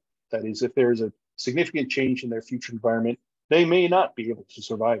potential. That is, if there's a significant change in their future environment, they may not be able to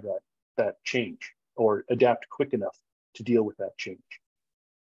survive that change or adapt quick enough to deal with that change.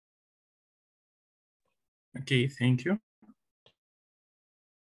 Okay, thank you.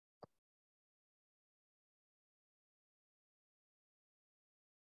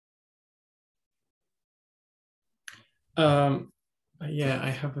 Yeah, I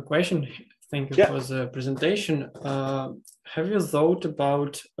have a question. Thank you for the presentation. Have you thought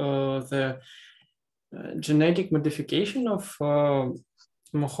about the genetic modification of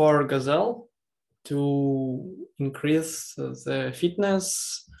Mohor gazelle to increase the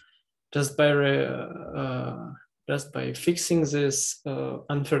fitness just by fixing this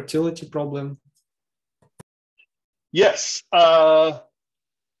infertility problem? Yes.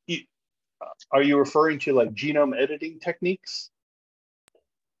 Are you referring to like genome editing techniques?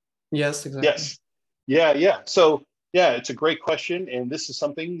 Yes, exactly. Yes. Yeah. So yeah, it's a great question. And this is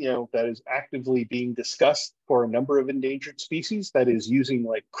something, that is actively being discussed for a number of endangered species, that is using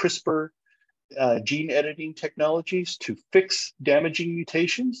like CRISPR gene editing technologies to fix damaging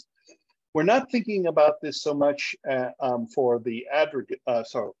mutations. We're not thinking about this so much for the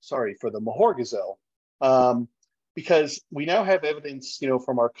for the Mohor gazelle, because we now have evidence,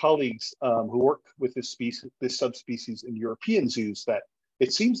 from our colleagues who work with this subspecies in European zoos, that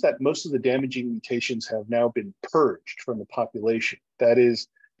it seems that most of the damaging mutations have now been purged from the population. That is,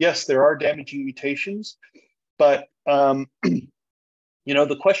 yes, there are damaging mutations, but the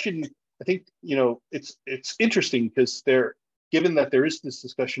question, I think, it's interesting because given that there is this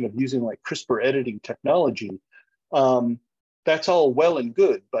discussion of using like CRISPR editing technology, that's all well and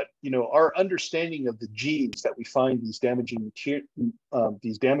good, but our understanding of the genes that we find these damaging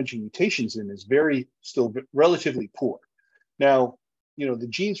mutations in is still relatively poor. Now, the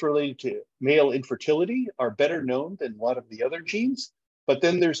genes related to male infertility are better known than a lot of the other genes, but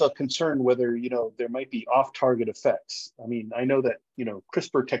then there's a concern whether there might be off-target effects. I mean, I know that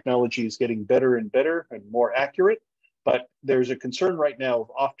CRISPR technology is getting better and better and more accurate, but there's a concern right now of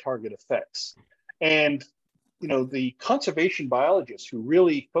off-target effects. And the conservation biologists who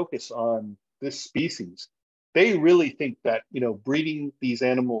really focus on this species they really think that, breeding these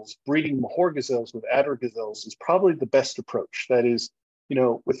animals, breeding Mahor gazelles with adder gazelles is probably the best approach. That is,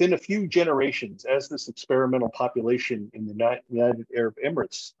 within a few generations, as this experimental population in the United Arab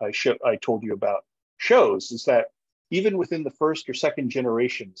Emirates I told you about shows, is that even within the first or second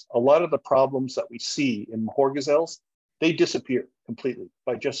generations, a lot of the problems that we see in Mahor gazelles, they disappear completely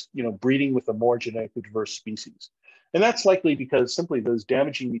by just, breeding with a more genetically diverse species. And that's likely because simply those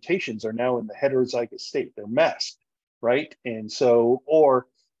damaging mutations are now in the heterozygous state. They're masked, right? And so, or,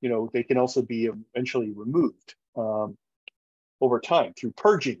 they can also be eventually removed over time through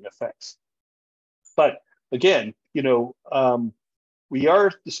purging effects. But again, we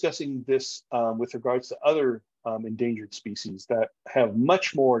are discussing this with regards to other endangered species that have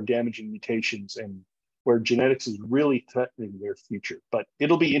much more damaging mutations and where genetics is really threatening their future. But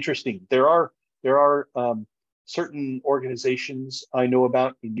it'll be interesting. There are certain organizations I know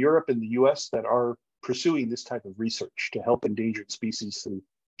about in Europe and the US that are pursuing this type of research to help endangered species through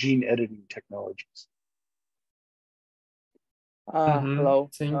gene editing technologies. Hello.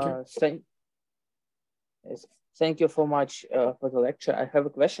 Thank you. Thank you so much for the lecture. I have a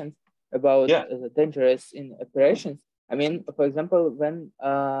question about the dangers in operations. I mean, for example, when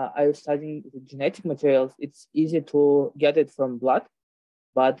I was studying the genetic materials, it's easy to get it from blood,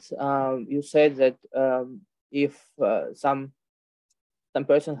 but you said that if some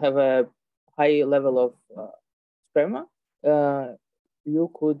person have a high level of sperma, you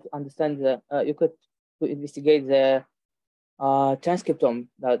could understand you could investigate the transcriptome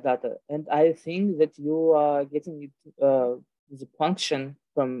data, and I think that you are getting it the function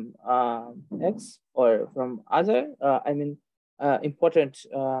from X or from other important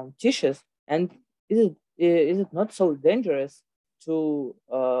tissues. And is it not so dangerous to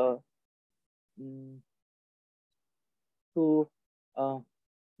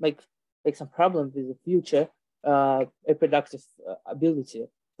make some problems with the future reproductive ability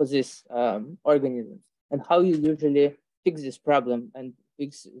for this organisms? And how you usually fix this problem and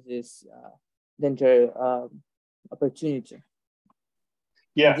fix this danger opportunity?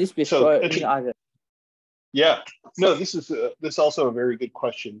 Yeah. This before any other. Yeah. No, this is also a very good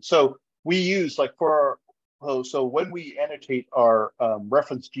question. So we use so when we annotate our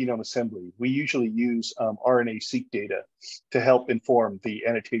reference genome assembly, we usually use RNA-seq data to help inform the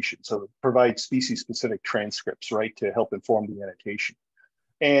annotation. So provide species-specific transcripts, right, to help inform the annotation.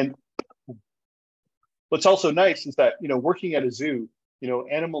 And what's also nice is that, working at a zoo,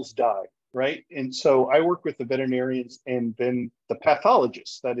 animals die, right? And so I work with the veterinarians and then the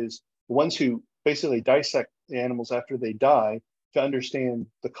pathologists, that is, the ones who basically dissect the animals after they die to understand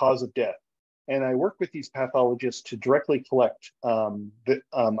the cause of death. And I work with these pathologists to directly collect, I'm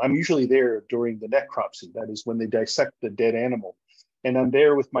usually there during the necropsy, that is when they dissect the dead animal. And I'm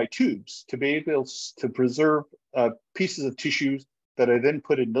there with my tubes to be able to preserve pieces of tissues that I then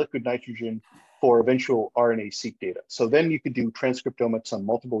put in liquid nitrogen for eventual RNA-seq data. So then you could do transcriptomics on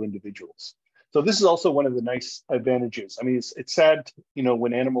multiple individuals. So this is also one of the nice advantages. I mean, it's sad,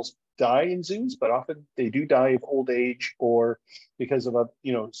 when animals die in zoos, but often they do die of old age or because of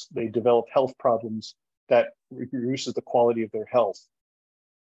they develop health problems that reduces the quality of their health.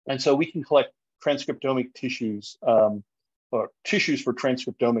 And so we can collect transcriptomic tissues or tissues for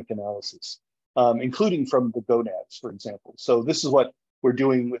transcriptomic analysis, including from the gonads, for example. So this is what we're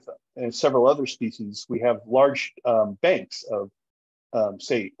doing with several other species. We have large banks of,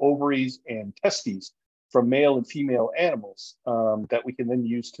 say, ovaries and testes from male and female animals that we can then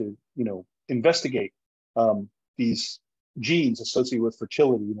use to, investigate these genes associated with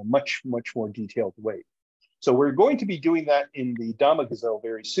fertility in a much, much more detailed way. So we're going to be doing that in the Dama gazelle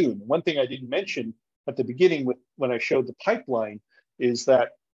very soon. One thing I didn't mention at the beginning when I showed the pipeline is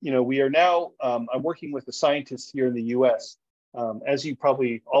that, we are now, I'm working with a scientist here in the US. As you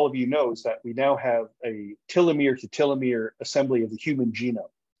probably, all of you know, is that we now have a telomere to telomere assembly of the human genome.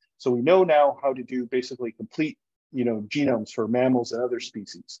 So we know now how to do basically complete, genomes for mammals and other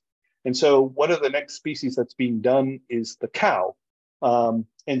species. And so one of the next species that's being done is the cow.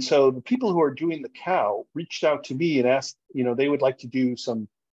 And so the people who are doing the cow reached out to me and asked, they would like to do some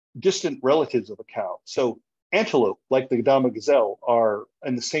distant relatives of a cow. So antelope, like the Dama gazelle, are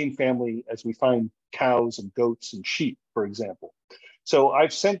in the same family as we find cows and goats and sheep, for example. So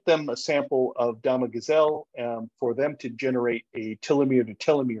I've sent them a sample of Dama gazelle for them to generate a telomere to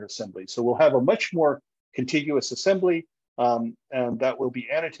telomere assembly. So we'll have a much more contiguous assembly and that will be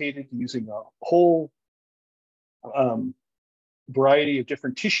annotated using a whole variety of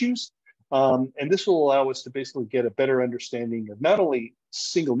different tissues. And this will allow us to basically get a better understanding of not only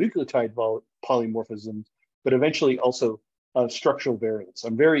single nucleotide polymorphisms, but eventually also structural variants.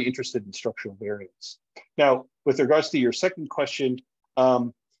 I'm very interested in structural variants. Now, with regards to your second question,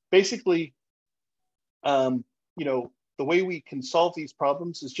 basically, the way we can solve these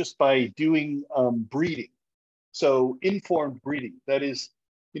problems is just by doing breeding. So informed breeding, that is,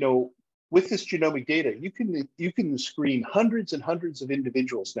 with this genomic data, you can screen hundreds and hundreds of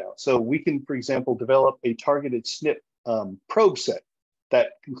individuals now. So we can, for example, develop a targeted SNP probe set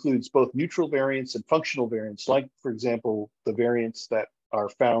that includes both neutral variants and functional variants, like, for example, the variants that are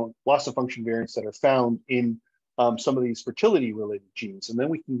found, loss of function variants that are found in some of these fertility-related genes. And then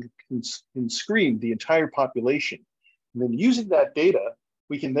we can screen the entire population. And then using that data,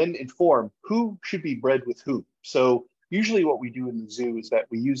 we can then inform who should be bred with who. So usually what we do in the zoo is that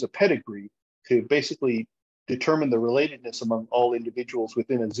we use a pedigree to basically determine the relatedness among all individuals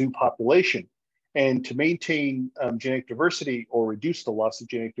within a zoo population. And to maintain genetic diversity or reduce the loss of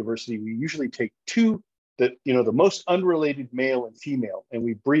genetic diversity, we usually take two, the most unrelated male and female, and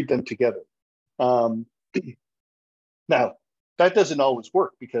we breed them together. Now, that doesn't always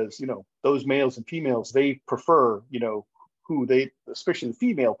work because, those males and females, they prefer, especially the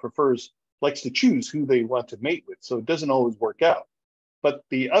female likes to choose who they want to mate with. So it doesn't always work out. But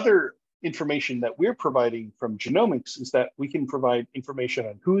the other information that we're providing from genomics is that we can provide information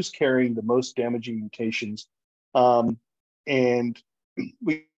on who's carrying the most damaging mutations. And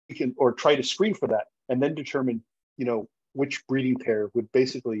we can, or try to screen for that and then determine, which breeding pair would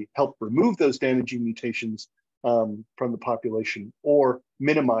basically help remove those damaging mutations from the population or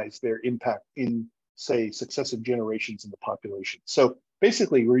minimize their impact in, say, successive generations in the population. So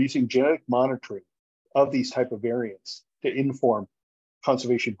basically, we're using genetic monitoring of these type of variants to inform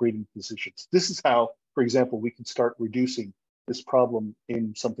conservation breeding decisions. This is how, for example, we can start reducing this problem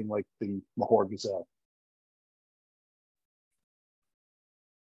in something like the Mahor gazelle.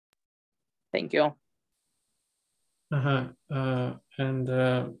 Thank you. And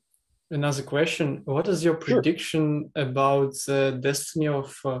another question, what is your prediction about the destiny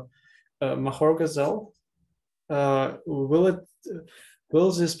of Mahor gazelle? Will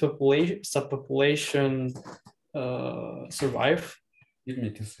this subpopulation survive?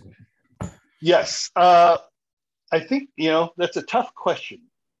 Yes, I think, that's a tough question,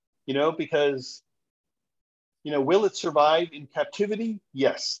 because, will it survive in captivity?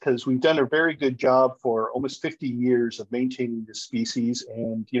 Yes, because we've done a very good job for almost 50 years of maintaining the species,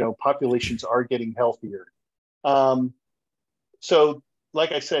 and, populations are getting healthier. So,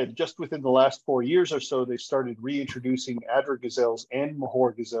 like I said, just within the last 4 years or so, they started reintroducing Adler gazelles and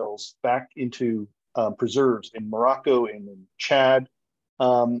Mahor gazelles back into preserves in Morocco and in Chad.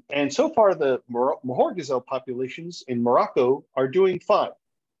 And so far, the Mahor gazelle populations in Morocco are doing fine.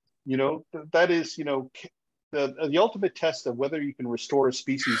 That is, the ultimate test of whether you can restore a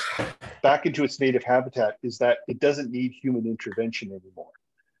species back into its native habitat is that it doesn't need human intervention anymore.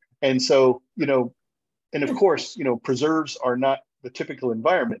 And so, and of course, preserves are not the typical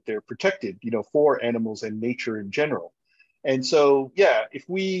environment. They're protected, for animals and nature in general. And so, yeah, if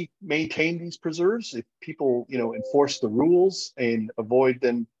we maintain these preserves, if people, enforce the rules and avoid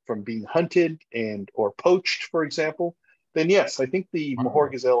them from being hunted or poached, for example, then yes, I think the Mahor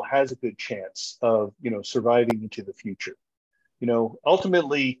gazelle has a good chance of, surviving into the future.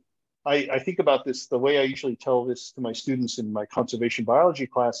 Ultimately, I think about this, the way I usually tell this to my students in my conservation biology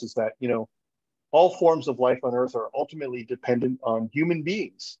class is that, all forms of life on Earth are ultimately dependent on human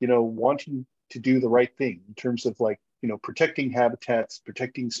beings, wanting to do the right thing in terms of protecting habitats,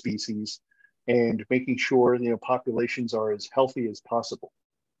 protecting species, and making sure, populations are as healthy as possible.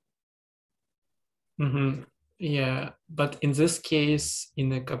 Mm-hmm. Yeah, but in this case,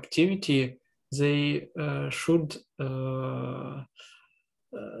 in a captivity, they should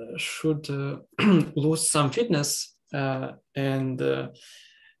lose some fitness, and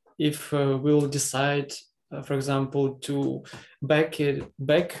if we'll decide, for example, to back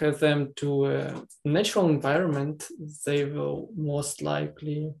them to a natural environment, they will most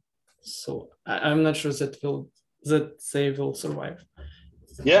likely. So I'm not sure that they will survive.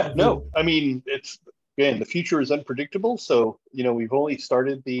 Yeah, no, I mean, again, the future is unpredictable. So, we've only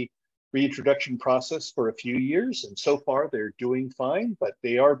started the reintroduction process for a few years, and so far they're doing fine, but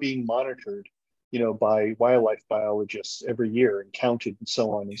they are being monitored, by wildlife biologists every year and counted and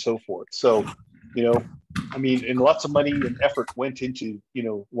so on and so forth. So, I mean, and lots of money and effort went into,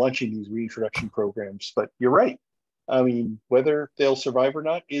 launching these reintroduction programs. But you're right. I mean, whether they'll survive or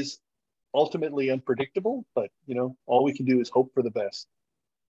not is ultimately unpredictable, but, all we can do is hope for the best.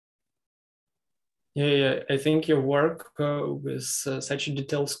 Yeah, I think your work with such a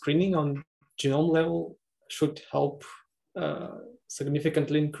detailed screening on genome level should help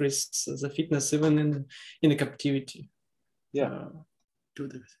significantly increase the fitness even in the captivity. do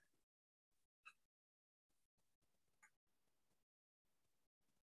this.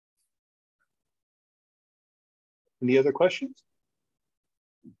 Any other questions?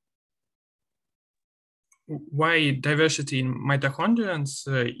 Why diversity in mitochondrions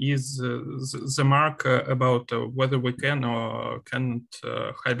is the mark about whether we can or can't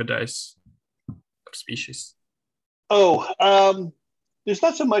hybridize species? Oh, there's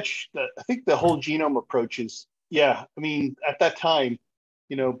not so much. I think the whole genome approach is, yeah. I mean, at that time,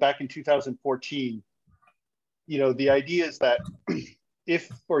 back in 2014, the idea is that if,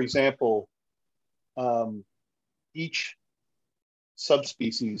 for example, each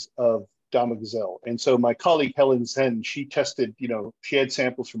subspecies of Dama gazelle. And so my colleague Helen Zen, she tested, she had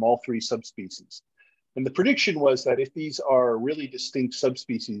samples from all three subspecies. And the prediction was that if these are really distinct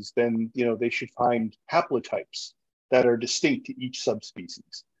subspecies, then they should find haplotypes that are distinct to each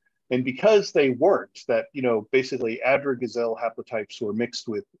subspecies. And because they weren't, that basically Adra gazelle haplotypes were mixed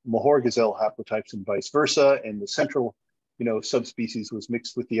with Mahor gazelle haplotypes and vice versa, and the central subspecies was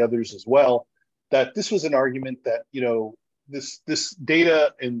mixed with the others as well, that this was an argument that this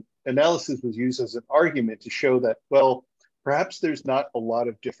data and analysis was used as an argument to show that, well, perhaps there's not a lot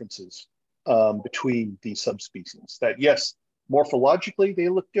of differences between these subspecies. That yes, morphologically they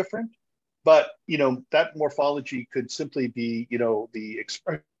look different, but that morphology could simply be the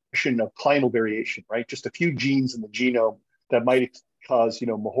expression of clinal variation, right? Just a few genes in the genome that might cause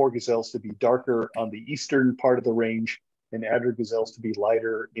Mahor gazelles to be darker on the eastern part of the range and Adra gazelles to be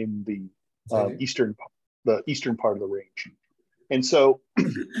lighter in the eastern part of the range. And so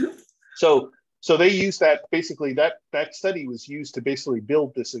they used that, basically that study was used to basically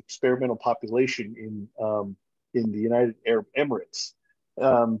build this experimental population in the United Arab Emirates,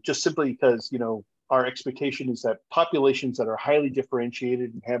 just simply because our expectation is that populations that are highly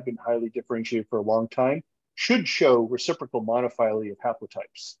differentiated and have been highly differentiated for a long time should show reciprocal monophily of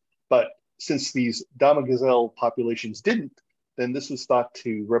haplotypes. But since these Dama gazelle populations didn't, then this was thought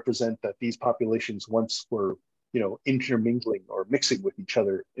to represent that these populations once were intermingling or mixing with each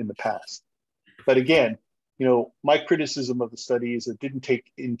other in the past. But again, my criticism of the study is it didn't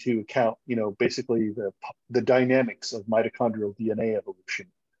take into account, basically the dynamics of mitochondrial DNA evolution,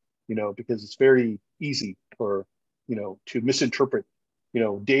 because it's very easy for, to misinterpret,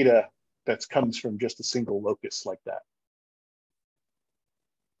 data that comes from just a single locus like that.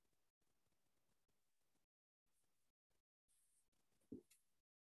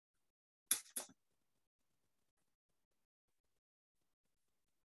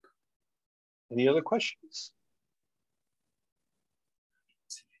 Any other questions?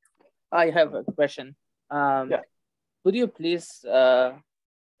 I have a question. Yeah. Could you please tell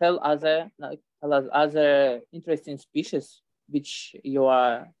us other interesting species which you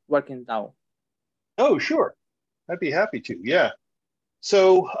are working now? Oh, sure. I'd be happy to. Yeah.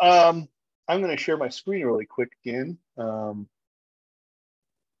 So I'm going to share my screen really quick again.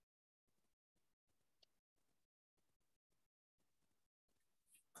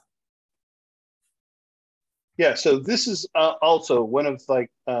 Yeah, so this is also one of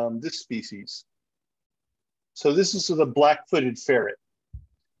this species. So this is the black-footed ferret.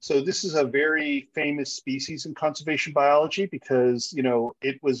 So this is a very famous species in conservation biology because,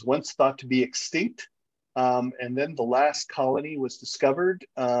 it was once thought to be extinct. And then the last colony was discovered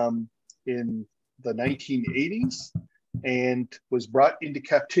in the 1980s and was brought into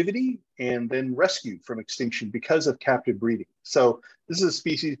captivity and then rescued from extinction because of captive breeding. So this is a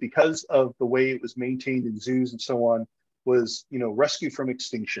species, because of the way it was maintained in zoos and so on, was rescued from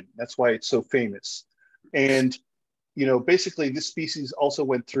extinction. That's why it's so famous. And basically this species also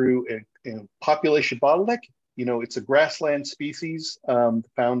went through a population bottleneck. It's a grassland species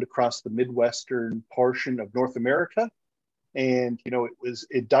found across the Midwestern portion of North America. And,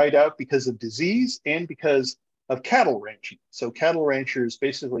 it died out because of disease and because of cattle ranching. So cattle ranchers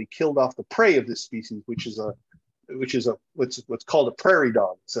basically killed off the prey of this species, which is what's called a prairie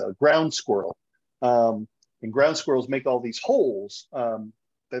dog. It's a ground squirrel. And ground squirrels make all these holes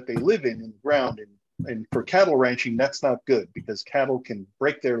that they live in the ground. And for cattle ranching, that's not good because cattle can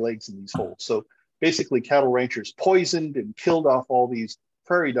break their legs in these holes. So basically cattle ranchers poisoned and killed off all these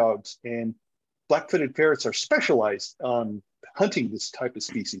prairie dogs, and black-footed ferrets are specialized on hunting this type of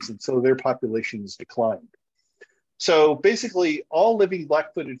species. And so their populations declined. So basically all living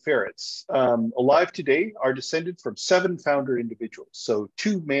black-footed ferrets alive today are descended from 7 founder individuals. So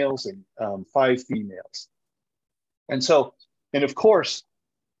 2 males and 5 females. And of course,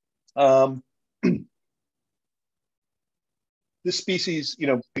 this species,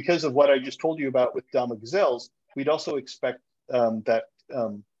 because of what I just told you about with Dama gazelles, we'd also expect that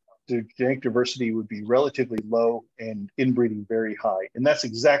the genetic diversity would be relatively low and inbreeding very high. And that's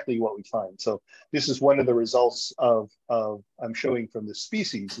exactly what we find. So this is one of the results of I'm showing from this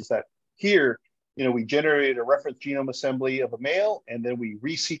species, is that here, we generated a reference genome assembly of a male, and then we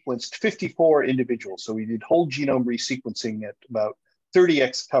resequenced 54 individuals. So we did whole genome resequencing at about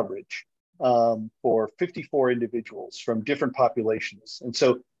 30x coverage for 54 individuals from different populations. And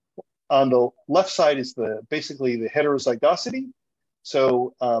so on the left side is basically the heterozygosity.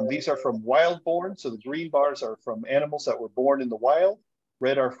 So these are from wild-born. So the green bars are from animals that were born in the wild.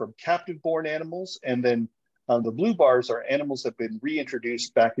 Red are from captive-born animals. And then the blue bars are animals that have been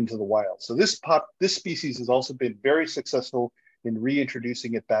reintroduced back into the wild. So this species has also been very successful in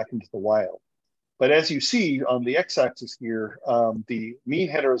reintroducing it back into the wild. But as you see on the x-axis here, the mean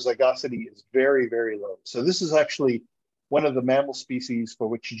heterozygosity is very, very low. So this is actually one of the mammal species for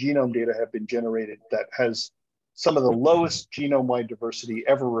which genome data have been generated that has some of the lowest genome-wide diversity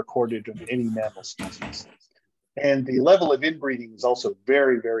ever recorded of any mammal species. And the level of inbreeding is also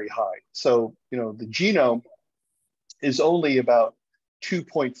very, very high. So, the genome is only about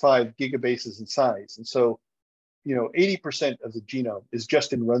 2.5 gigabases in size. And so, 80% of the genome is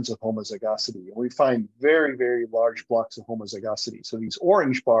just in runs of homozygosity. And we find very, very large blocks of homozygosity. So these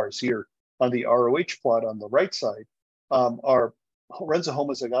orange bars here on the ROH plot on the right side are runs of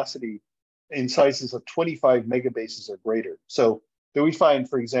homozygosity in sizes of 25 megabases or greater. So that we find,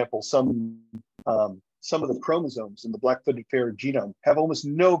 for example, some of the chromosomes in the black-footed ferret genome have almost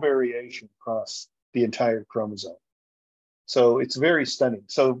no variation across the entire chromosome. So it's very stunning.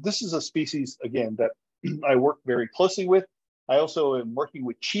 So this is a species, again, that I work very closely with. I also am working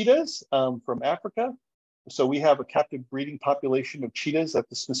with cheetahs from Africa. So we have a captive breeding population of cheetahs at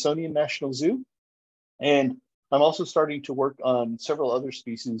the Smithsonian National Zoo. And I'm also starting to work on several other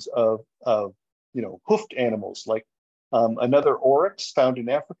species of hoofed animals, like another oryx found in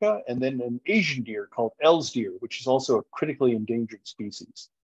Africa, and then an Asian deer called El's deer, which is also a critically endangered species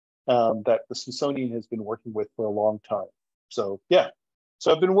that the Smithsonian has been working with for a long time. So yeah,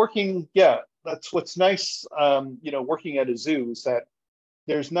 so I've been working, that's what's nice, working at a zoo, is that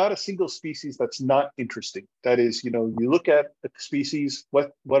there's not a single species that's not interesting. That is, you look at the species,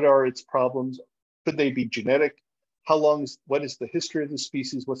 what are its problems? Could they be genetic? What is the history of the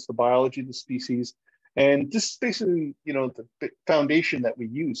species? What's the biology of the species? And this is basically, the foundation that we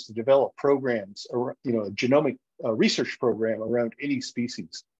use to develop programs, or, a genomic research program around any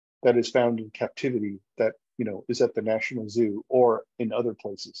species that is found in captivity that, is at the National Zoo or in other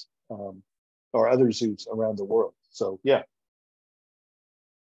places or other zoos around the world. So, yeah.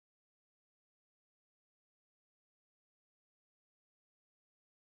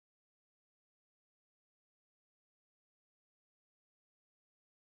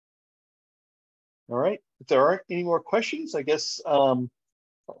 All right, if there aren't any more questions, I guess I'll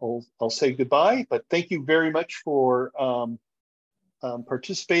say goodbye, but thank you very much for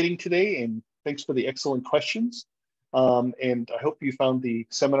participating today, and thanks for the excellent questions. And I hope you found the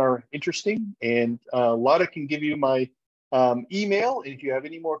seminar interesting, and Lotta can give you my email. And if you have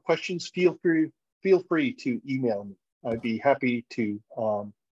any more questions, feel free to email me. I'd be happy to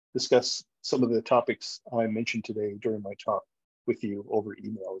discuss some of the topics I mentioned today during my talk with you over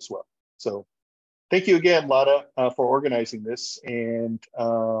email as well. So thank you again, Lotta, for organizing this. And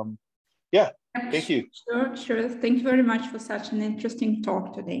thank you. Sure. Thank you very much for such an interesting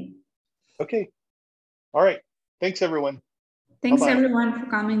talk today. Okay. All right. Thanks, everyone. Thanks, Bye-bye. everyone, for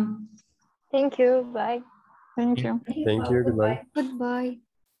coming. Thank you. Bye. Thank you. Thank you. Goodbye. Goodbye.